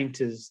lots of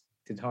painters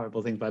did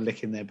horrible things by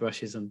licking their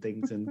brushes and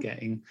things and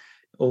getting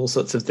all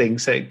sorts of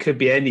things. So it could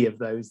be any of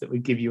those that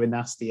would give you a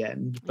nasty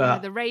end. But yeah,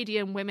 the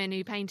radium women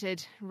who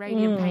painted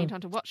radium paint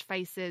onto watch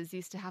faces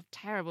used to have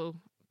terrible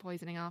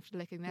poisoning after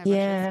licking their brushes.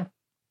 Yeah.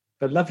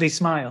 But lovely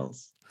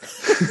smiles.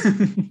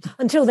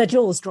 Until their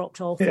jaws dropped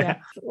off. Yeah.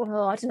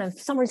 Well, I don't know.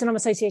 For some reason, I'm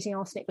associating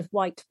arsenic with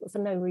white, but for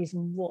no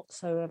reason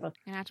whatsoever. I'm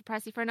going to have to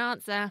press you for an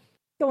answer.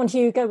 Go on,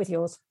 Hugh. Go with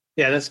yours.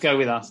 Yeah, let's go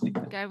with arsenic.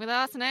 Go with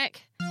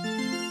arsenic.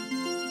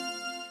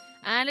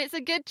 And it's a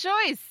good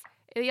choice.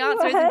 The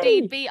answer is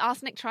indeed B,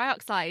 arsenic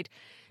trioxide.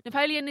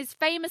 Napoleon is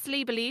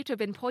famously believed to have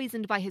been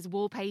poisoned by his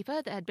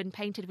wallpaper that had been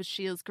painted with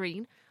Scheele's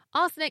green.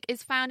 Arsenic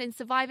is found in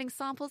surviving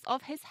samples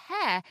of his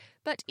hair,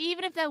 but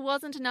even if there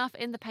wasn't enough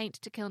in the paint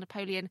to kill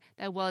Napoleon,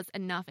 there was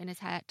enough in his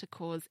hair to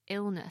cause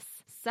illness.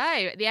 So,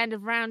 at the end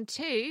of round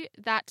 2,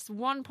 that's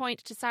 1 point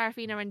to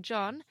Sarafina and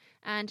John,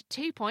 and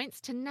 2 points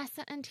to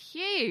Nessa and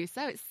Hugh.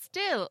 So it's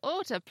still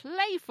all to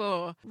play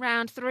for.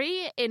 Round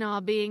 3 in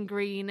our Being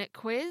Green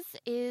quiz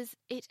is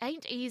It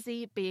Ain't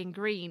Easy Being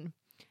Green.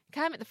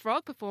 Kermit the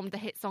Frog performed the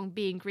hit song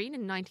Being Green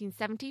in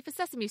 1970 for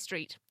Sesame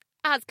Street.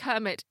 As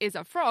Kermit is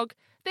a frog,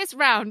 this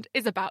round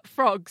is about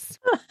frogs.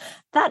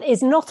 That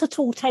is not at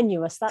all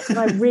tenuous. That's what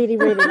I really,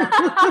 really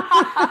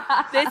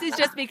like. This is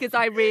just because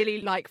I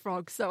really like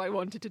frogs, so I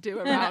wanted to do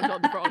a round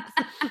on frogs.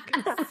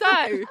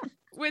 So,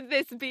 with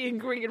this Being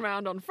Green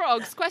round on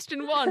frogs,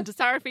 question 1 to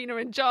Sarafina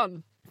and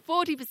John.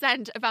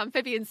 40% of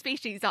amphibian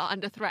species are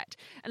under threat,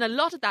 and a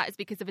lot of that is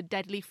because of a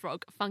deadly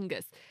frog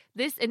fungus.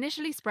 This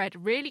initially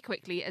spread really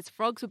quickly as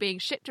frogs were being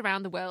shipped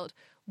around the world.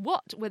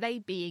 What were they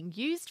being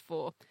used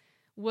for?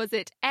 Was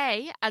it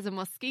A, as a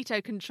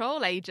mosquito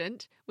control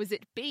agent? Was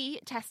it B,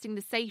 testing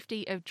the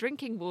safety of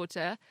drinking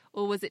water?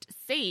 Or was it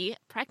C,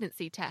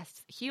 pregnancy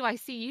tests? Hugh, I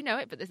see you know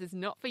it, but this is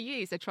not for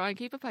you, so try and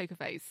keep a poker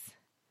face.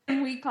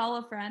 Can we call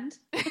a friend?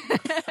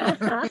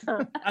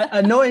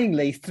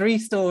 Annoyingly, 3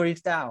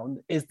 stories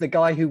down is the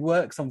guy who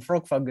works on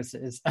frog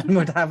funguses and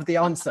would have the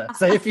answer.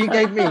 So if you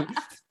gave me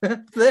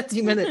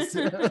 30 minutes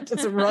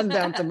to run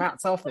down to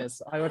Matt's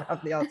office, I would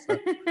have the answer.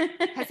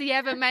 Has he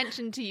ever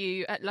mentioned to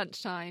you at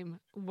lunchtime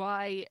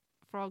why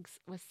frogs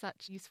were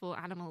such useful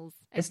animals?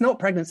 It's not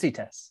pregnancy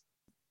tests.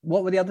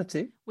 What were the other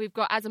 2? We've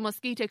got as a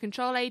mosquito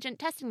control agent,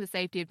 testing the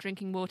safety of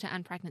drinking water,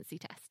 and pregnancy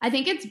tests. I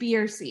think it's B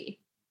or C.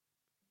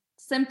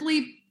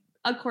 Simply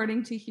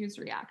according to Hugh's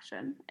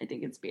reaction, I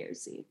think it's B or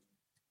C.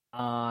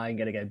 I'm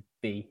going to go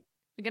B.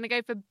 We're going to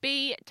go for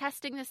B,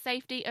 testing the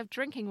safety of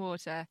drinking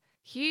water.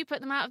 Hugh,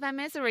 put them out of their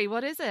misery.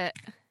 What is it?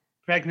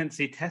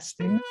 Pregnancy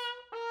testing.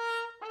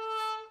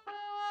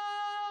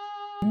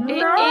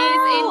 It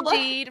is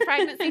indeed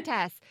pregnancy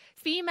tests.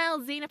 Female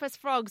xenopus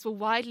frogs were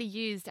widely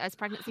used as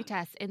pregnancy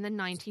tests in the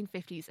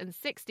 1950s and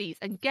 60s.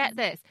 And get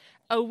this,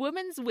 a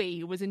woman's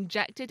wee was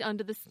injected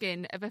under the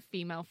skin of a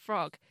female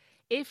frog.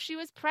 If she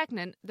was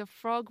pregnant, the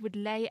frog would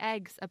lay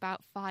eggs about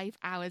 5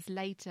 hours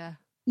later.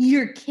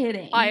 You're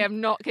kidding. I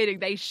am not kidding.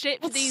 They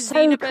shipped these so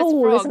xenopus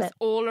cool, frogs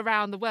all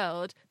around the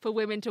world for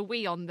women to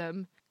wee on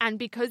them. And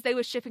because they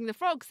were shipping the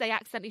frogs, they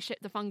accidentally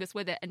shipped the fungus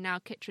with it. And now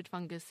chytrid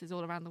fungus is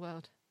all around the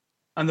world.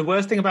 And the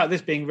worst thing about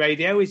this being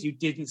radio is you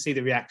didn't see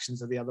the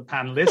reactions of the other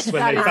panellists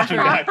when they found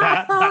out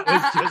that.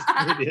 That was just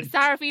brilliant.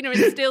 Sarafina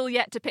is still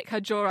yet to pick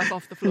her jaw up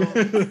off the floor.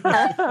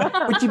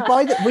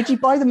 Would you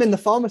buy them in the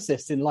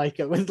pharmacist in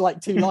with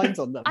 2 lines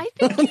on them? I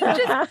think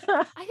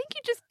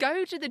you just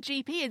go to the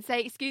GP and say,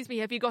 "Excuse me,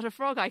 have you got a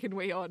frog I can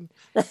wee on?"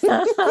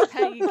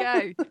 There you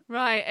go.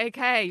 Right,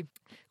 okay.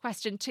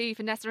 Question 2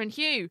 for Nessa and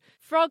Hugh.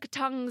 Frog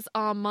tongues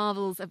are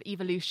marvels of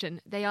evolution.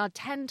 They are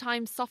 10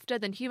 times softer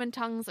than human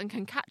tongues and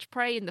can catch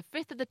prey in the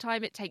fifth of the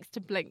time it takes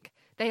to blink.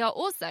 They are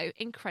also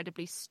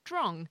incredibly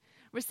strong.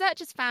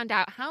 Researchers found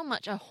out how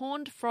much a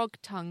horned frog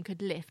tongue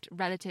could lift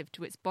relative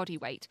to its body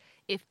weight.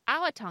 If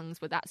our tongues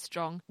were that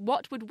strong,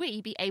 what would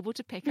we be able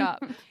to pick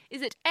up?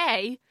 Is it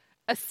A,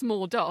 a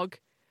small dog?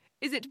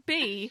 Is it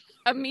B,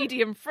 a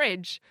medium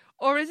fridge?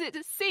 Or is it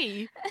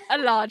C, a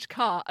large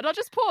car? And I'll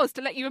just pause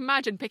to let you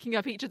imagine picking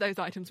up each of those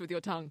items with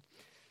your tongue.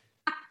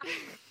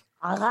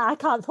 I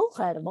can't talk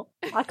anymore.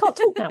 I can't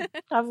talk now.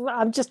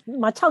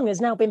 My tongue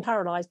has now been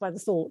paralysed by the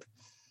thought.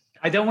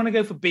 I don't want to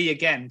go for B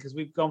again because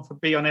we've gone for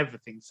B on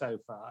everything so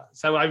far.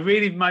 So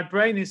my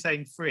brain is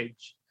saying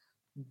fridge,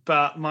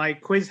 but my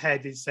quiz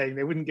head is saying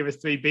they wouldn't give us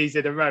 3 Bs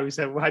in a row.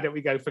 So why don't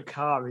we go for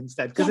car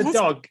instead? Because a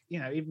dog,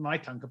 even my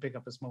tongue could pick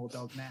up a small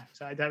dog now.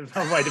 So I'm not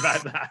worried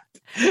about that.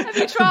 Have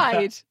you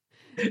tried?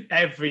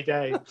 Every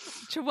day.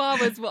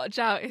 Chihuahuas, watch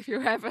out if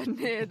you're ever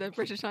near the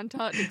British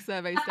Antarctic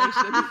Survey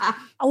Station.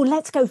 Oh,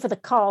 let's go for the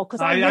car because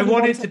I really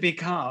want it to be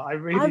car. I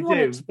really do. I want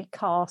it to be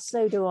car.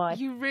 So do I.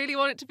 You really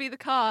want it to be the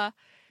car?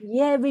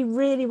 Yeah, we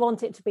really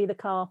want it to be the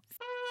car.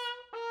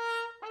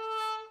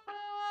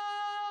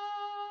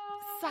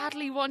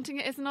 Sadly, wanting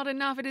it is not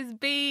enough. It is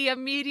B, a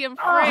medium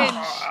fridge.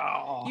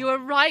 You are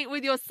right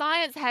with your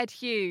science head,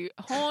 Hugh.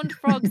 Horned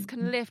frogs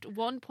can lift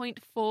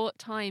 1.4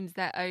 times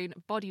their own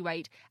body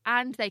weight,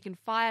 and they can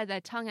fire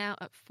their tongue out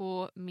at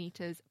 4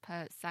 metres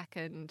per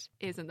second.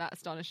 Isn't that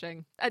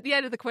astonishing? At the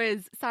end of the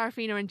quiz,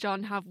 Sarafina and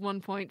John have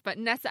 1 point, but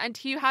Nessa and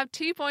Hugh have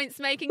 2 points,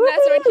 making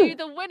Nessa and Hugh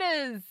the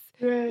winners.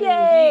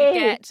 Yay! You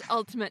get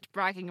ultimate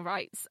bragging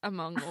rights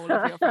among all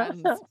of your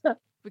friends.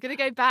 We're going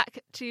to go back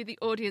to the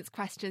audience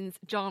questions.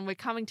 John, we're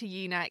coming to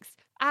you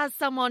next. As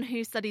someone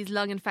who studies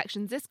lung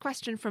infections, this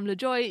question from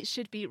LaJoy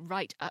should be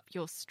right up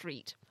your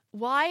street.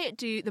 Why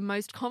do the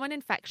most common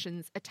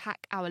infections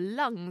attack our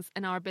lungs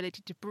and our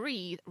ability to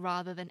breathe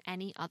rather than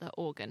any other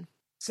organ?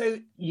 So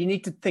you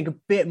need to think a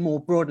bit more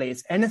broadly.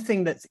 It's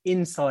anything that's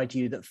inside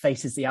you that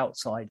faces the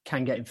outside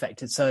can get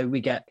infected. So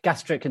we get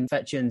gastric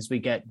infections, we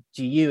get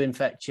GU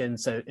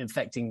infections, so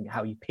infecting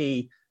how you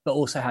pee, but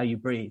also how you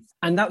breathe.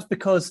 And that's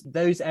because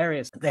those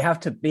areas, they have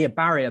to be a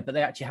barrier, but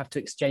they actually have to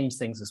exchange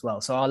things as well.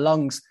 So our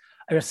lungs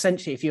are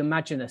essentially, if you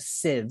imagine a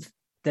sieve,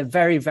 they're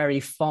very, very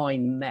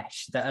fine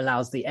mesh that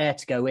allows the air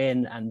to go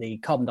in and the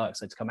carbon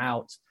dioxide to come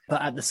out.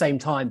 But at the same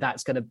time,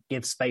 that's going to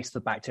give space for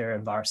bacteria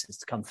and viruses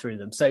to come through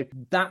them. So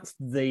that's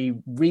the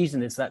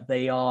reason, is that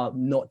they are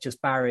not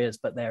just barriers,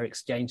 but they're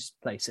exchange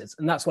places.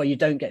 And that's why you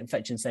don't get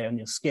infection, say, on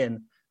your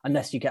skin,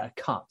 unless you get a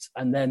cut,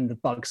 and then the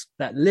bugs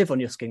that live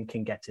on your skin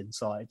can get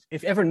inside.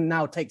 If everyone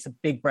now takes a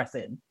big breath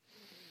in,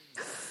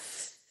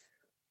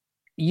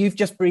 you've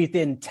just breathed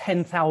in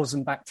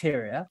 10,000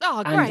 bacteria.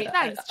 Oh, great.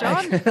 Thanks,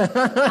 John.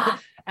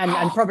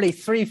 and probably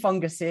 3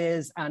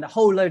 funguses and a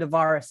whole load of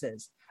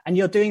viruses. And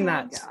you're doing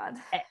that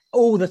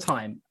all the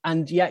time.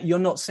 And yet you're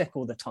not sick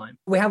all the time.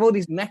 We have all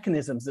these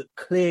mechanisms that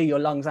clear your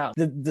lungs out.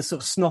 The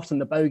sort of snot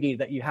and the bogey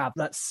that you have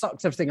that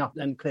sucks everything up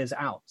and clears it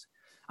out.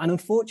 And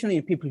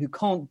unfortunately, people who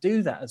can't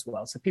do that as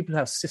well, so people who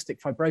have cystic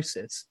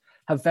fibrosis,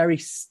 have very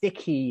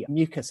sticky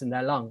mucus in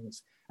their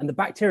lungs. And the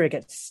bacteria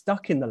get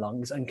stuck in the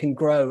lungs and can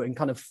grow and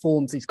kind of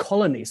forms these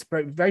colonies,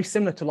 very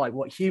similar to like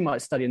what Hugh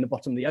might study in the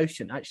bottom of the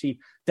ocean. Actually,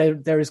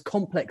 there is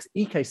complex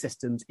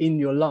ecosystems in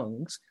your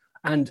lungs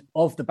and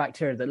of the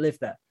bacteria that live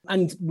there.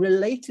 And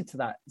related to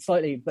that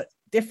slightly, but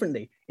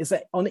differently, is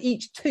that on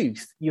each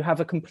tooth, you have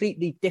a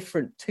completely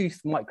different tooth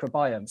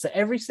microbiome. So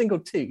every single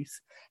tooth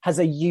has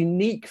a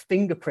unique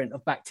fingerprint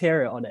of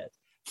bacteria on it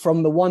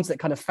from the ones that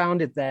kind of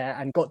founded there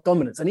and got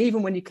dominance. And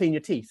even when you clean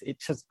your teeth, it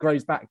just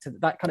grows back to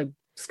that kind of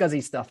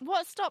scuzzy stuff.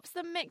 What stops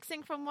them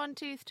mixing from one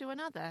tooth to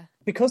another?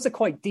 Because they're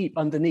quite deep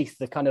underneath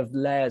the kind of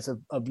layers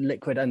of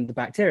liquid and the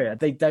bacteria,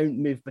 they don't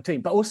move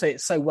between. But also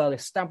it's so well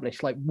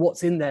established, like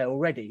what's in there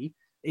already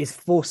is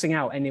forcing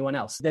out anyone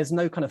else. There's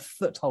no kind of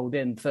foothold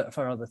in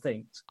for other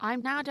things. I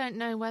now don't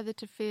know whether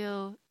to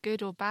feel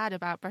good or bad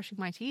about brushing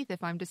my teeth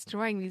if I'm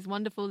destroying these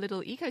wonderful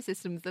little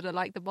ecosystems that are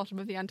like the bottom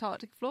of the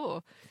Antarctic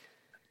floor.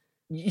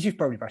 You should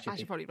probably brush your teeth.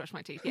 I should probably brush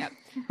my teeth, yeah.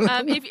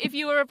 If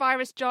you were a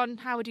virus, John,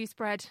 how would you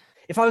spread?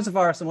 If I was a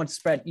virus and wanted to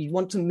spread, you'd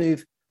want to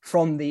move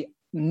from the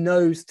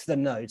nose to the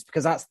nose,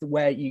 because that's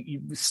where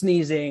you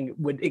sneezing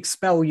would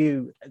expel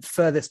you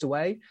furthest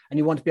away, and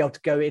you want to be able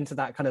to go into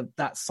that kind of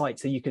that site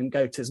so you can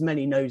go to as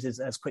many noses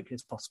as quickly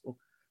as possible.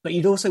 But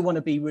you'd also want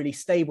to be really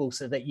stable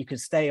so that you could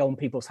stay on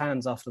people's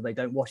hands after they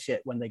don't wash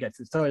it when they go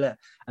to the toilet,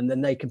 and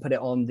then they can put it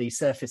on the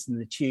surface in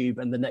the tube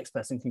and the next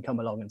person can come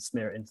along and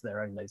smear it into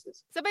their own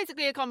noses. So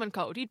basically a common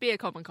cold. You'd be a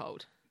common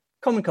cold.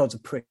 Common colds are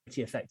pretty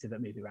effective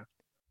at moving around.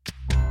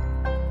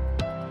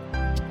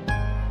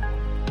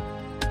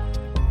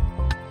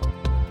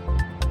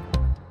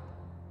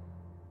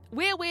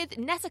 We're with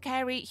Nessa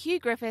Carey, Hugh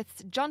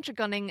Griffiths, John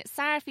Tregunning,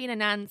 Sarafina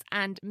Nance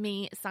and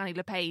me, Sally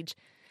LePage.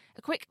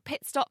 A quick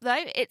pit stop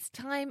though, it's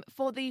time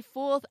for the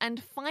 4th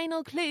and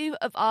final clue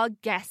of our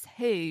Guess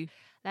Who.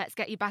 Let's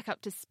get you back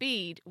up to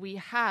speed. We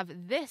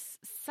have this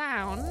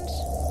sound.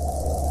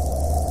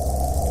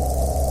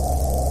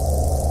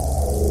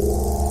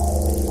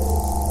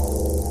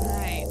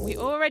 Right, we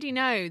already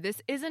know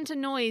this isn't a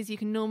noise you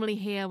can normally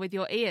hear with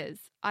your ears.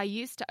 I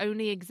used to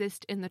only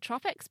exist in the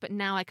tropics, but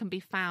now I can be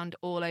found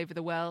all over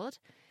the world.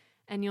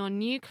 And your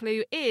new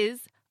clue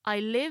is, I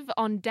live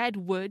on dead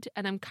wood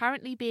and am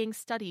currently being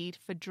studied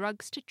for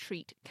drugs to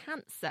treat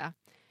cancer.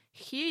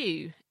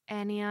 Hugh,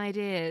 any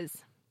ideas?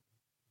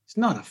 It's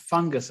not a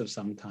fungus of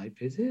some type,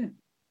 is it?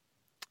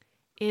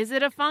 Is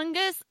it a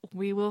fungus?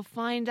 We will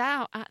find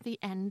out at the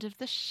end of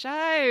the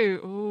show.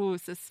 Ooh,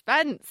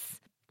 suspense.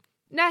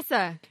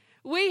 Nessa,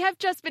 we have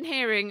just been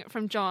hearing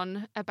from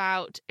John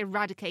about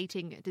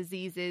eradicating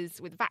diseases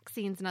with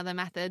vaccines and other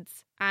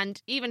methods,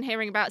 and even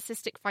hearing about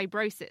cystic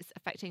fibrosis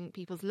affecting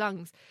people's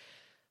lungs.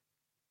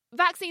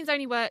 Vaccines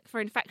only work for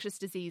infectious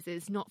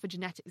diseases, not for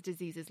genetic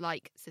diseases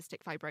like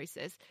cystic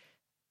fibrosis.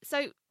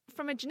 So,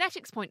 from a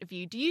genetics point of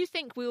view, do you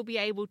think we'll be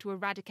able to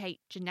eradicate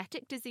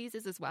genetic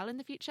diseases as well in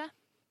the future?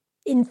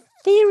 In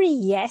theory,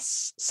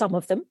 yes, some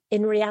of them.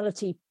 In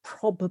reality,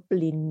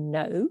 probably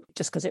no,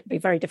 just because it'd be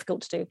very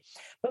difficult to do.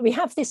 But we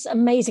have this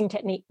amazing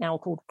technique now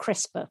called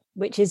CRISPR,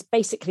 which is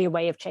basically a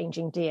way of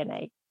changing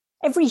DNA.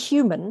 Every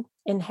human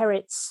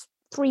inherits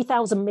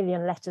 3,000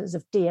 million letters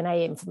of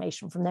DNA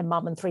information from their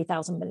mum and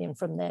 3,000 million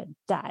from their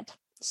dad.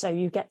 So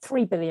you get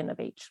 3 billion of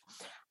each.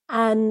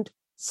 And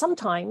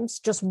sometimes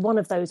just one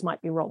of those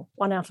might be wrong.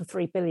 1 out of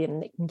 3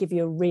 billion, it can give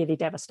you a really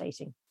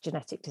devastating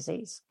genetic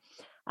disease.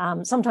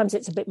 Sometimes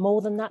it's a bit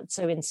more than that.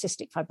 So in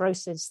cystic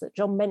fibrosis that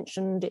John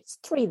mentioned, it's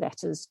 3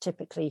 letters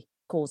typically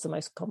cause the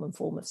most common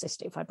form of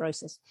cystic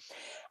fibrosis.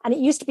 And it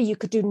used to be you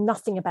could do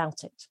nothing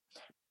about it.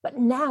 But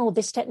now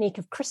this technique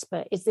of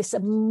CRISPR is this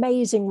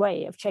amazing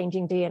way of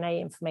changing DNA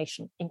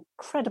information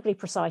incredibly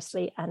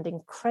precisely and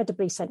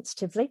incredibly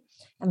sensitively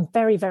and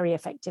very, very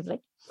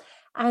effectively.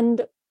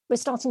 And we're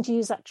starting to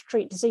use that to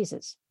treat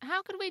diseases.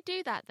 How could we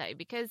do that, though?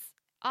 Because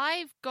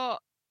I've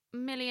got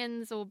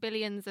millions or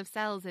billions of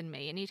cells in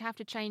me, and you'd have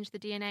to change the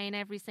DNA in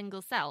every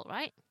single cell,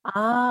 right?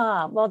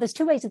 Well, there's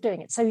 2 ways of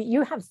doing it. So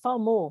you have far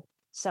more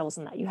cells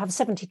than that. You have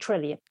 70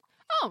 trillion.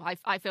 Oh,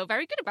 I feel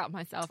very good about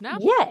myself now.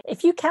 Yeah,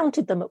 if you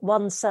counted them at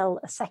 1 cell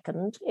a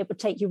second, it would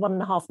take you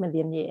 1.5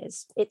 million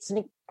years. It's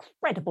an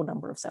incredible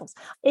number of cells.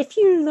 If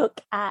you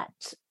look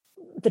at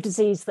the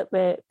disease that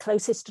we're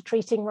closest to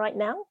treating right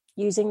now,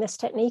 using this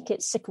technique,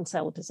 it's sickle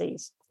cell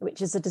disease,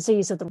 which is a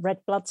disease of the red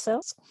blood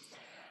cells.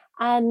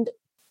 And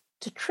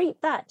to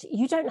treat that,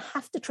 you don't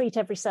have to treat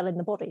every cell in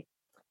the body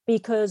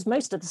because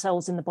most of the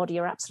cells in the body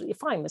are absolutely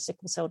fine with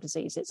sickle cell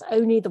disease. It's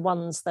only the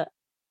ones that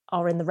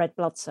are in the red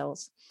blood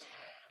cells.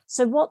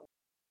 So what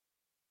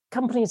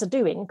companies are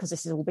doing, because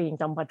this is all being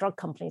done by drug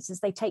companies, is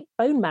they take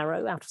bone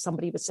marrow out of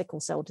somebody with sickle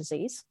cell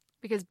disease.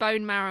 Because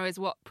bone marrow is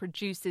what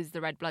produces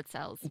the red blood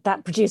cells.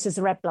 That produces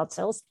the red blood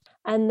cells.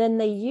 And then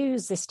they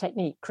use this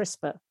technique,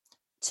 CRISPR,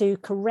 to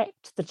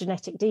correct the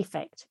genetic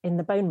defect in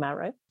the bone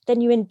marrow.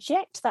 Then you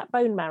inject that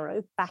bone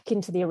marrow back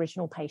into the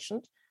original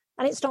patient,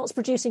 and it starts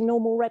producing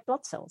normal red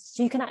blood cells.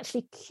 So you can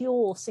actually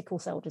cure sickle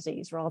cell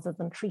disease rather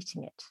than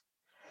treating it,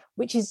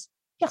 which is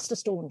just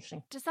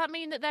astonishing. Does that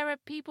mean that there are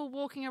people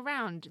walking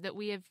around that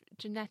we have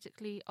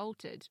genetically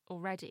altered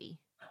already?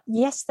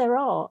 Yes, there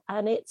are.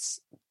 And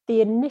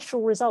the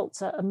initial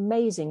results are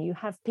amazing. You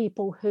have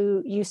people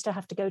who used to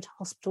have to go to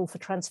hospital for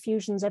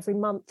transfusions every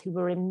month, who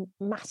were in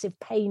massive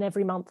pain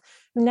every month,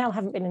 who now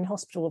haven't been in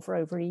hospital for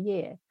over a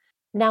year.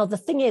 Now, the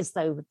thing is,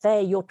 though,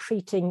 there you're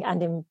treating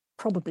and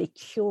probably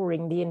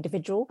curing the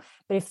individual.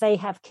 But if they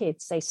have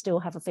kids, they still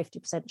have a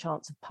 50%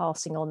 chance of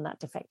passing on that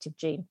defective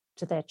gene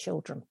to their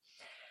children.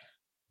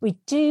 We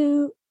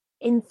do,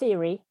 in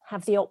theory,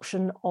 have the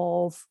option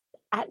of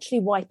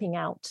actually wiping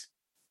out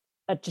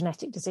a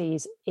genetic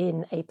disease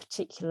in a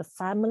particular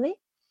family,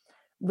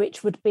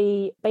 which would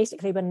be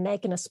basically when an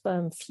egg and a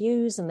sperm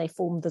fuse and they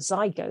form the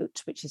zygote,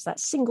 which is that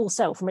single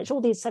cell from which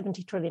all these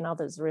 70 trillion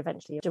others are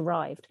eventually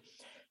derived.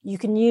 You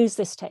can use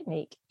this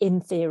technique, in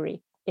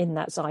theory, in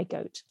that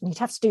zygote. And you'd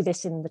have to do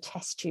this in the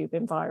test tube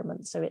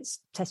environment, so it's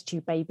test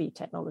tube baby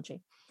technology.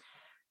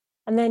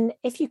 And then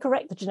if you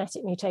correct the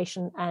genetic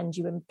mutation and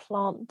you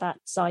implant that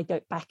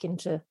zygote back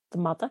into the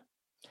mother,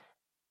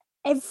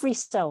 every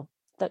cell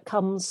that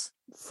comes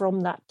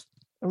from that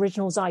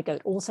original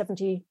zygote, all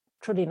 70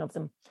 trillion of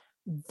them,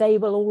 they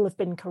will all have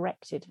been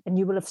corrected and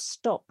you will have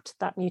stopped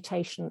that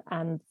mutation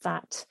and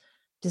that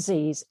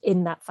disease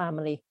in that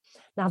family.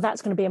 Now,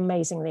 that's going to be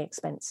amazingly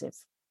expensive.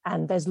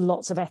 And there's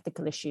lots of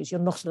ethical issues. You're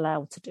not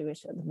allowed to do it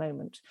at the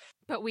moment.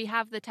 But we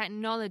have the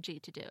technology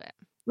to do it.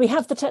 We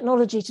have the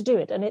technology to do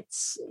it. And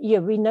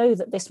we know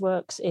that this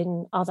works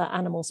in other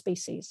animal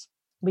species.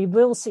 We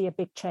will see a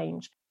big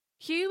change.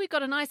 Hugh, we've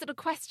got a nice little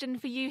question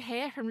for you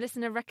here from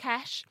listener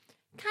Rakesh.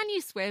 Can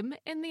you swim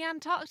in the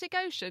Antarctic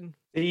Ocean?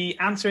 The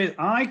answer is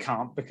I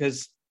can't,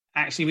 because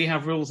actually we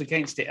have rules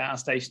against it at our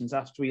stations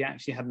after we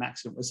actually had an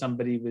accident where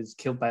somebody was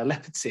killed by a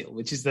leopard seal,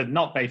 which is the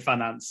not very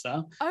fun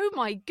answer. Oh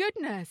my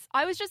goodness.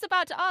 I was just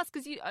about to ask,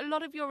 because a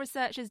lot of your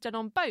research is done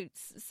on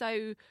boats.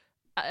 So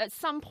at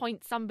some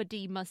point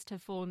somebody must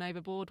have fallen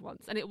overboard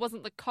once. And it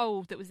wasn't the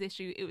cold that was the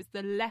issue, it was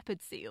the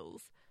leopard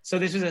seals. So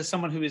this was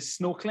someone who was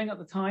snorkeling at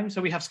the time.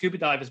 So we have scuba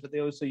divers, but they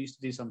also used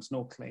to do some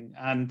snorkeling.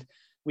 And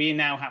we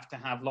now have to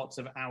have lots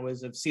of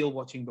hours of seal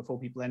watching before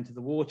people enter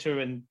the water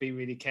and be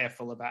really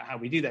careful about how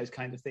we do those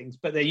kind of things.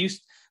 But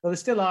there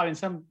still are in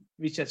some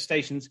research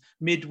stations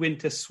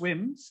midwinter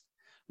swims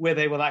where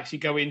they will actually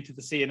go into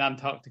the sea in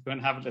Antarctica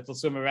and have a little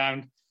swim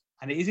around,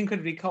 and it is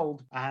incredibly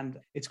cold. And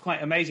it's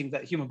quite amazing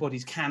that human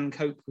bodies can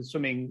cope with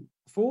swimming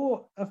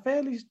for a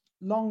fairly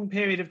long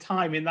period of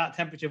time in that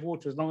temperature of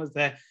water, as long as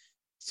they're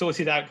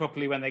sorted out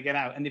properly when they get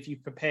out, and if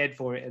you've prepared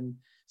for it. And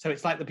so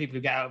it's like the people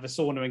who get out of a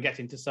sauna and get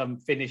into some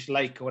Finnish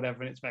lake or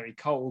whatever, and it's very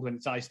cold when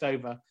it's iced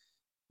over.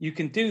 You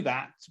can do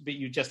that, but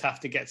you just have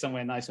to get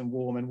somewhere nice and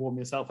warm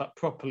yourself up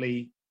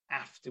properly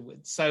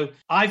afterwards. So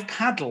I've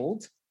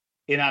paddled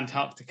in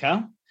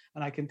Antarctica,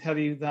 and I can tell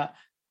you that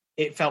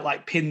it felt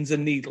like pins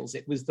and needles.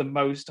 It was the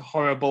most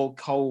horrible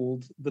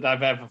cold that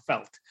I've ever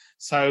felt.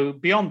 So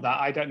beyond that,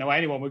 I don't know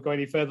anyone would go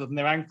any further than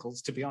their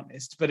ankles, to be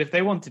honest. But if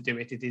they want to do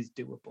it, it is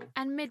doable.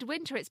 And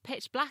midwinter, it's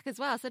pitch black as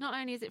well. So not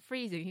only is it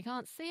freezing, you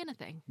can't see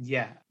anything.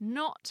 Yeah.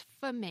 Not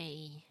for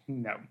me.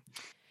 No.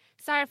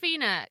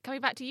 Sarafina, coming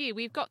back to you,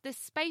 we've got this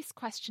space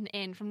question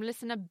in from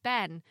listener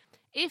Ben.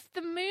 If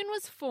the moon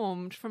was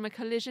formed from a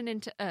collision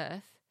into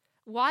Earth,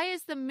 why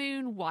is the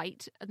moon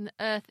white and the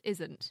Earth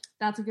isn't?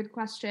 That's a good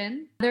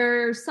question.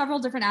 There are several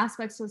different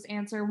aspects to this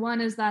answer. One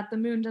is that the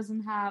moon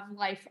doesn't have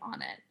life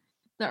on it.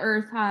 The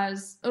Earth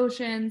has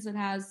oceans, it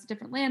has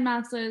different land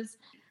masses.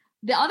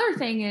 The other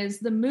thing is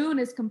the moon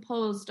is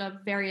composed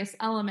of various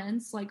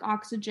elements like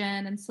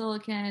oxygen and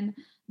silicon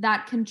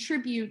that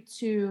contribute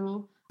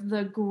to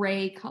the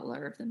gray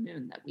color of the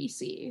moon that we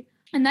see.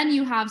 And then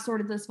you have sort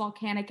of this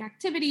volcanic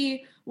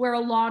activity where a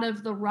lot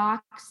of the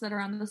rocks that are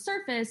on the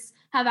surface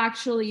have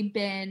actually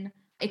been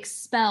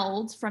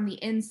expelled from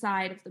the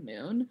inside of the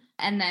moon,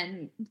 and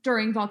then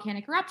during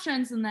volcanic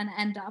eruptions, and then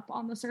end up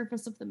on the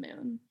surface of the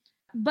moon.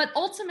 But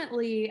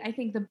ultimately, I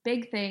think the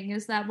big thing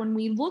is that when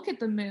we look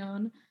at the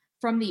moon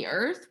from the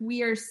Earth,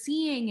 we are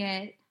seeing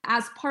it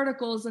as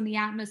particles in the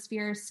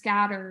atmosphere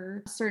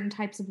scatter certain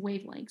types of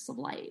wavelengths of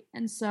light.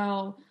 And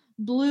so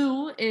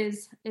blue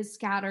is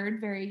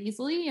scattered very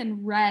easily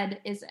and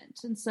red isn't.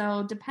 And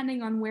so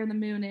depending on where the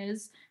moon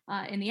is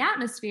in the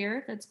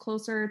atmosphere, if it's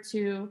closer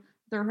to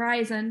the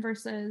horizon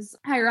versus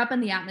higher up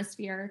in the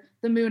atmosphere,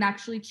 the moon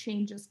actually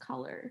changes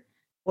color.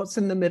 What's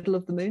in the middle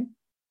of the moon?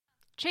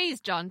 Cheese,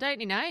 John, don't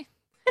you know?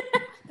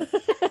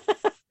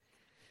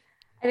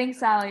 I think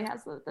Sally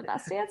has the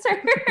best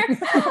answer.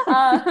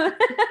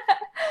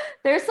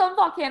 There's some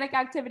volcanic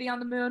activity on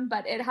the moon,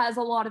 but it has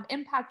a lot of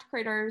impact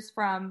craters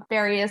from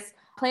various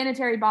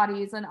planetary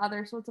bodies and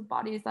other sorts of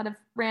bodies that have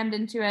rammed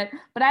into it.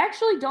 But I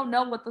actually don't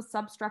know what the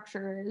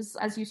substructure is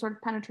as you sort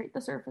of penetrate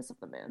the surface of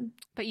the moon.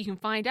 But you can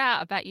find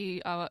out. I bet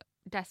you are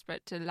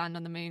desperate to land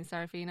on the moon,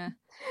 Sarafina.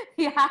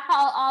 Yeah,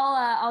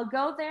 I'll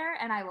go there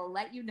and I will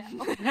let you know.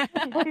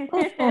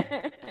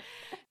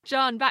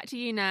 John, back to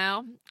you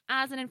now.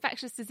 As an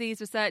infectious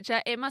disease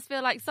researcher, it must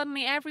feel like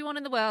suddenly everyone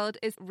in the world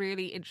is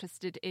really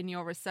interested in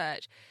your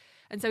research.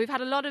 And so we've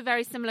had a lot of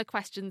very similar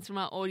questions from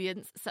our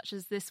audience, such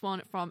as this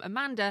one from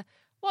Amanda.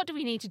 What do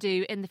we need to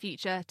do in the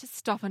future to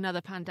stop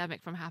another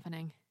pandemic from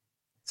happening?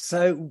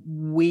 So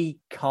we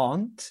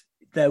can't.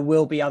 There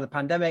will be other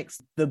pandemics.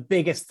 The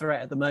biggest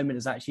threat at the moment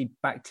is actually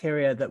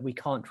bacteria that we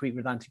can't treat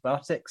with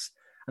antibiotics.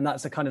 And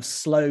that's a kind of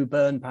slow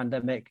burn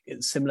pandemic.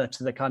 It's similar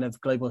to the kind of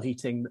global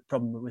heating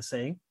problem that we're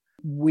seeing.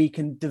 We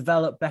can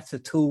develop better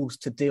tools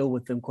to deal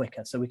with them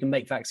quicker. So we can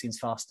make vaccines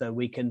faster.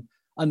 We can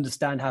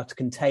understand how to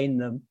contain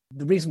them.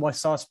 The reason why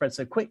SARS spread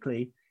so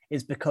quickly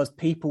is because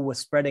people were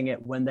spreading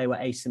it when they were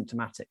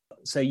asymptomatic.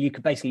 So you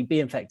could basically be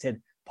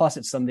infected, pass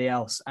it to somebody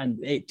else,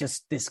 and it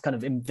just this kind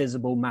of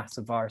invisible mass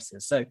of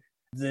viruses. So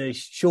the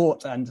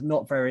short and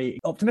not very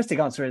optimistic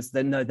answer is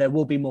that no, there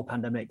will be more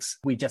pandemics.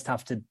 We just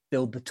have to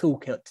build the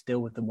toolkit to deal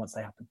with them once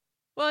they happen.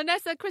 Well,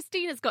 Nessa,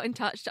 Christina's got in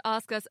touch to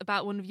ask us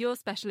about one of your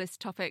specialist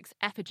topics,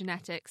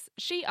 epigenetics.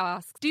 She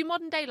asks, do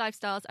modern-day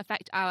lifestyles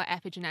affect our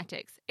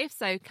epigenetics? If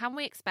so, can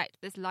we expect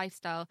this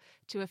lifestyle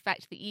to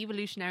affect the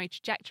evolutionary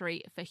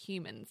trajectory for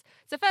humans?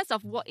 So first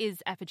off, what is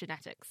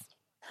epigenetics?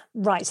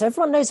 Right, so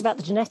everyone knows about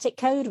the genetic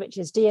code, which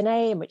is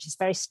DNA and which is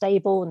very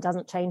stable and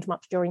doesn't change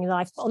much during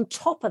life. But on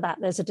top of that,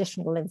 there's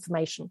additional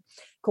information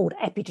called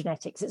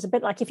epigenetics. It's a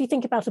bit like if you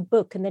think about a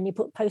book and then you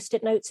put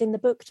post-it notes in the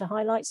book to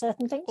highlight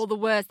certain things. Or the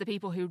words, the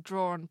people who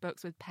draw on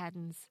books with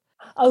pens.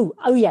 Oh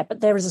yeah,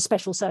 but there is a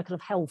special circle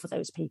of hell for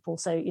those people.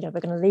 So, we're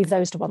going to leave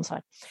those to one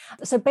side.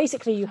 So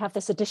basically you have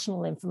this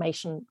additional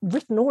information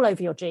written all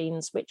over your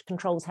genes, which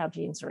controls how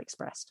genes are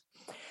expressed.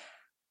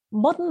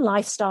 Modern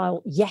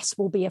lifestyle, yes,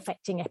 will be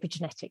affecting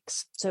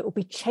epigenetics. So it will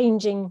be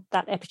changing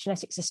that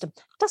epigenetic system.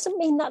 Doesn't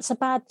mean that's a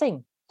bad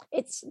thing.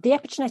 It's the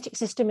epigenetic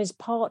system is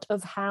part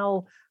of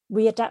how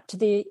we adapt to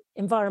the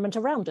environment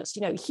around us.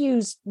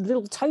 Hugh's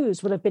little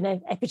toes will have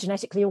been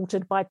epigenetically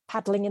altered by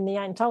paddling in the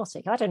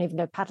Antarctic. I don't even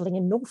know paddling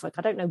in Norfolk.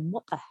 I don't know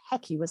what the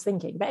heck he was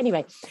thinking. But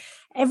anyway,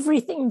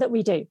 everything that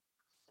we do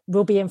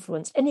will be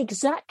influenced in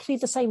exactly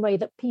the same way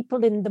that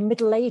people in the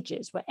Middle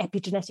Ages were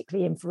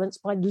epigenetically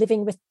influenced by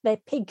living with their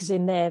pigs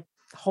in their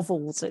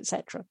hovels,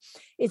 etc.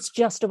 It's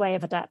just a way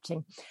of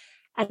adapting.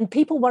 And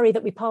people worry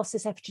that we pass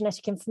this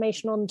epigenetic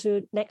information on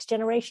to next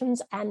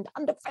generations, and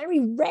under very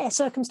rare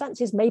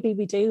circumstances, maybe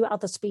we do,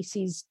 other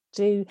species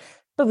do,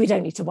 but we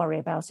don't need to worry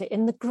about it.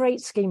 In the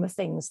great scheme of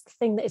things, the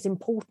thing that is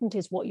important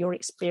is what you're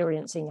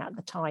experiencing at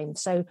the time.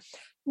 So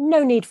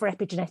no need for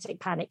epigenetic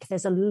panic.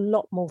 There's a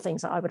lot more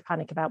things that I would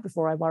panic about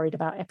before I worried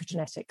about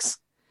epigenetics.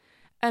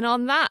 And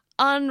on that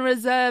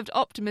unreserved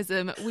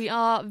optimism, we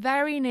are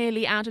very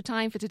nearly out of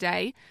time for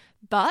today.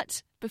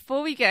 But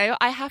before we go,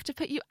 I have to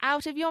put you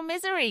out of your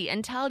misery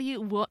and tell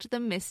you what the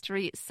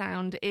mystery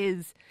sound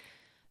is.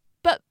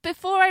 But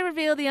before I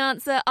reveal the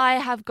answer, I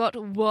have got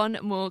one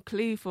more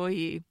clue for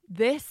you.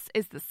 This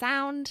is the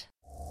sound.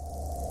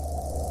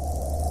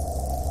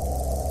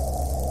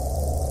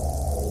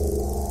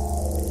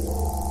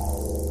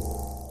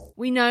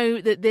 We know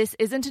that this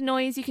isn't a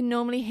noise you can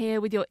normally hear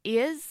with your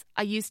ears.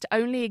 I used to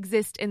only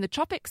exist in the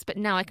tropics, but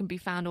now I can be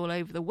found all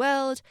over the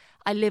world.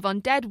 I live on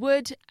dead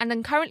wood, and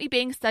I'm currently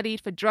being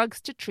studied for drugs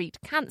to treat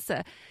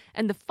cancer.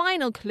 And the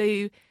final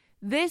clue,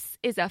 this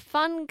is a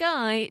fun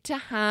guy to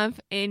have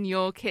in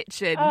your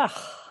kitchen. Ugh.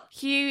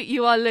 Hugh,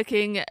 you are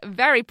looking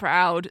very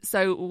proud.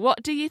 So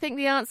what do you think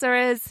the answer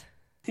is?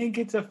 I think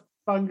it's a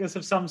fungus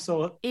of some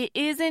sort. It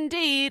is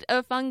indeed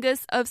a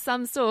fungus of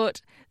some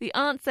sort. The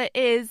answer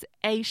is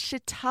a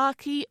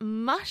shiitake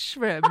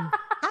mushroom.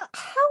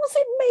 How's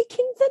it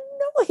making the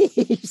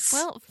noise?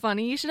 Well,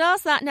 funny you should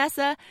ask that,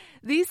 Nessa.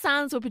 These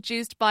sounds were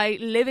produced by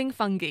living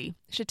fungi,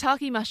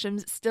 shiitake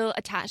mushrooms still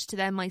attached to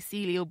their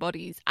mycelial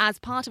bodies, as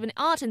part of an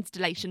art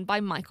installation by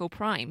Michael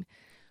Prime.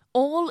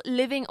 All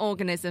living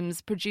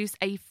organisms produce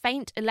a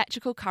faint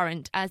electrical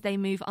current as they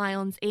move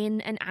ions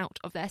in and out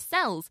of their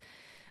cells.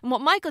 And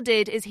what Michael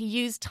did is he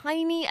used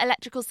tiny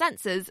electrical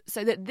sensors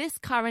so that this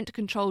current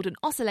controlled an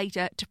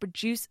oscillator to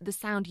produce the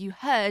sound you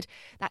heard.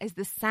 That is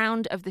the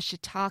sound of the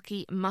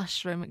shiitake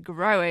mushroom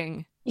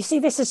growing. You see,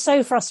 this is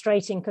so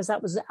frustrating because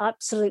that was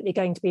absolutely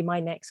going to be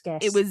my next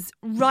guess. It was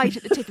right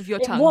at the tip of your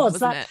tongue,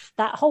 wasn't it?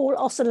 That whole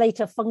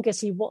oscillator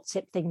fungusy what's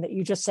it thing that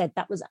you just said,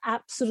 that was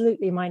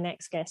absolutely my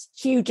next guess.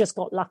 Hugh just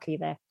got lucky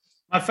there.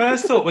 My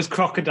first thought was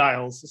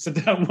crocodiles, so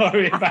don't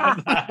worry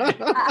about that.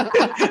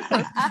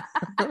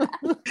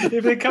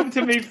 If it come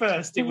to me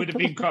first, it would have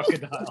been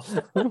crocodile.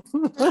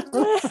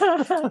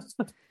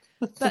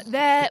 But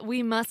there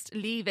we must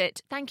leave it.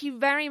 Thank you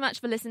very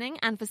much for listening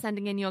and for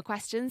sending in your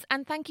questions.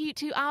 And thank you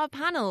to our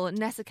panel,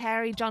 Nessa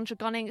Carey, John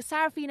Tregonning,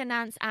 Sarafina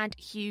Nance and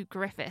Hugh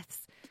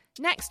Griffiths.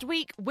 Next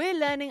week, we're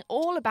learning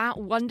all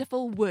about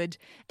wonderful wood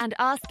and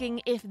asking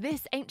if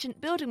this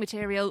ancient building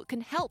material can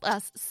help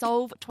us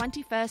solve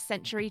 21st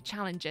century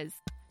challenges.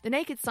 The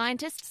Naked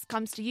Scientists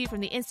comes to you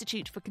from the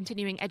Institute for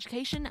Continuing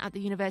Education at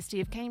the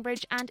University of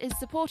Cambridge and is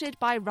supported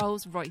by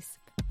Rolls-Royce.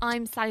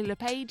 I'm Sally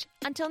LePage.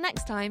 Until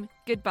next time,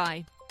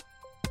 goodbye.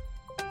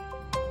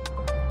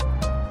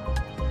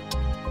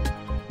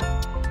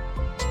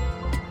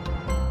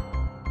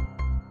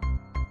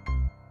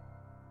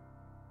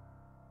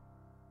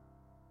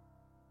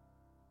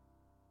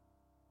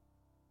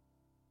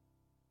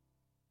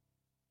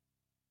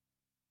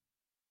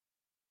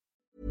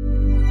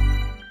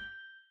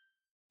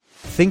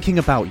 Thinking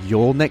about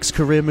your next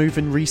career move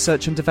in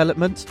research and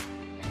development?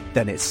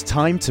 Then it's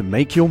time to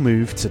make your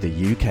move to the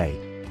UK.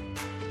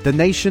 The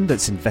nation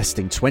that's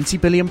investing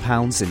 £20 billion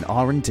in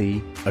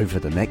R&D over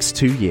the next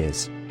 2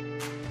 years.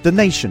 The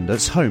nation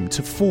that's home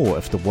to 4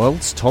 of the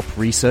world's top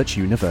research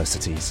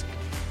universities.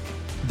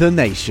 The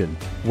nation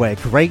where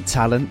great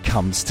talent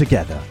comes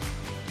together.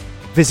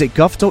 Visit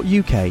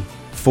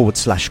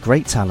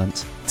gov.uk/great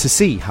talent to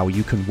see how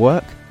you can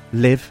work,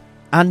 live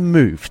and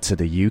move to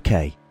the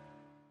UK.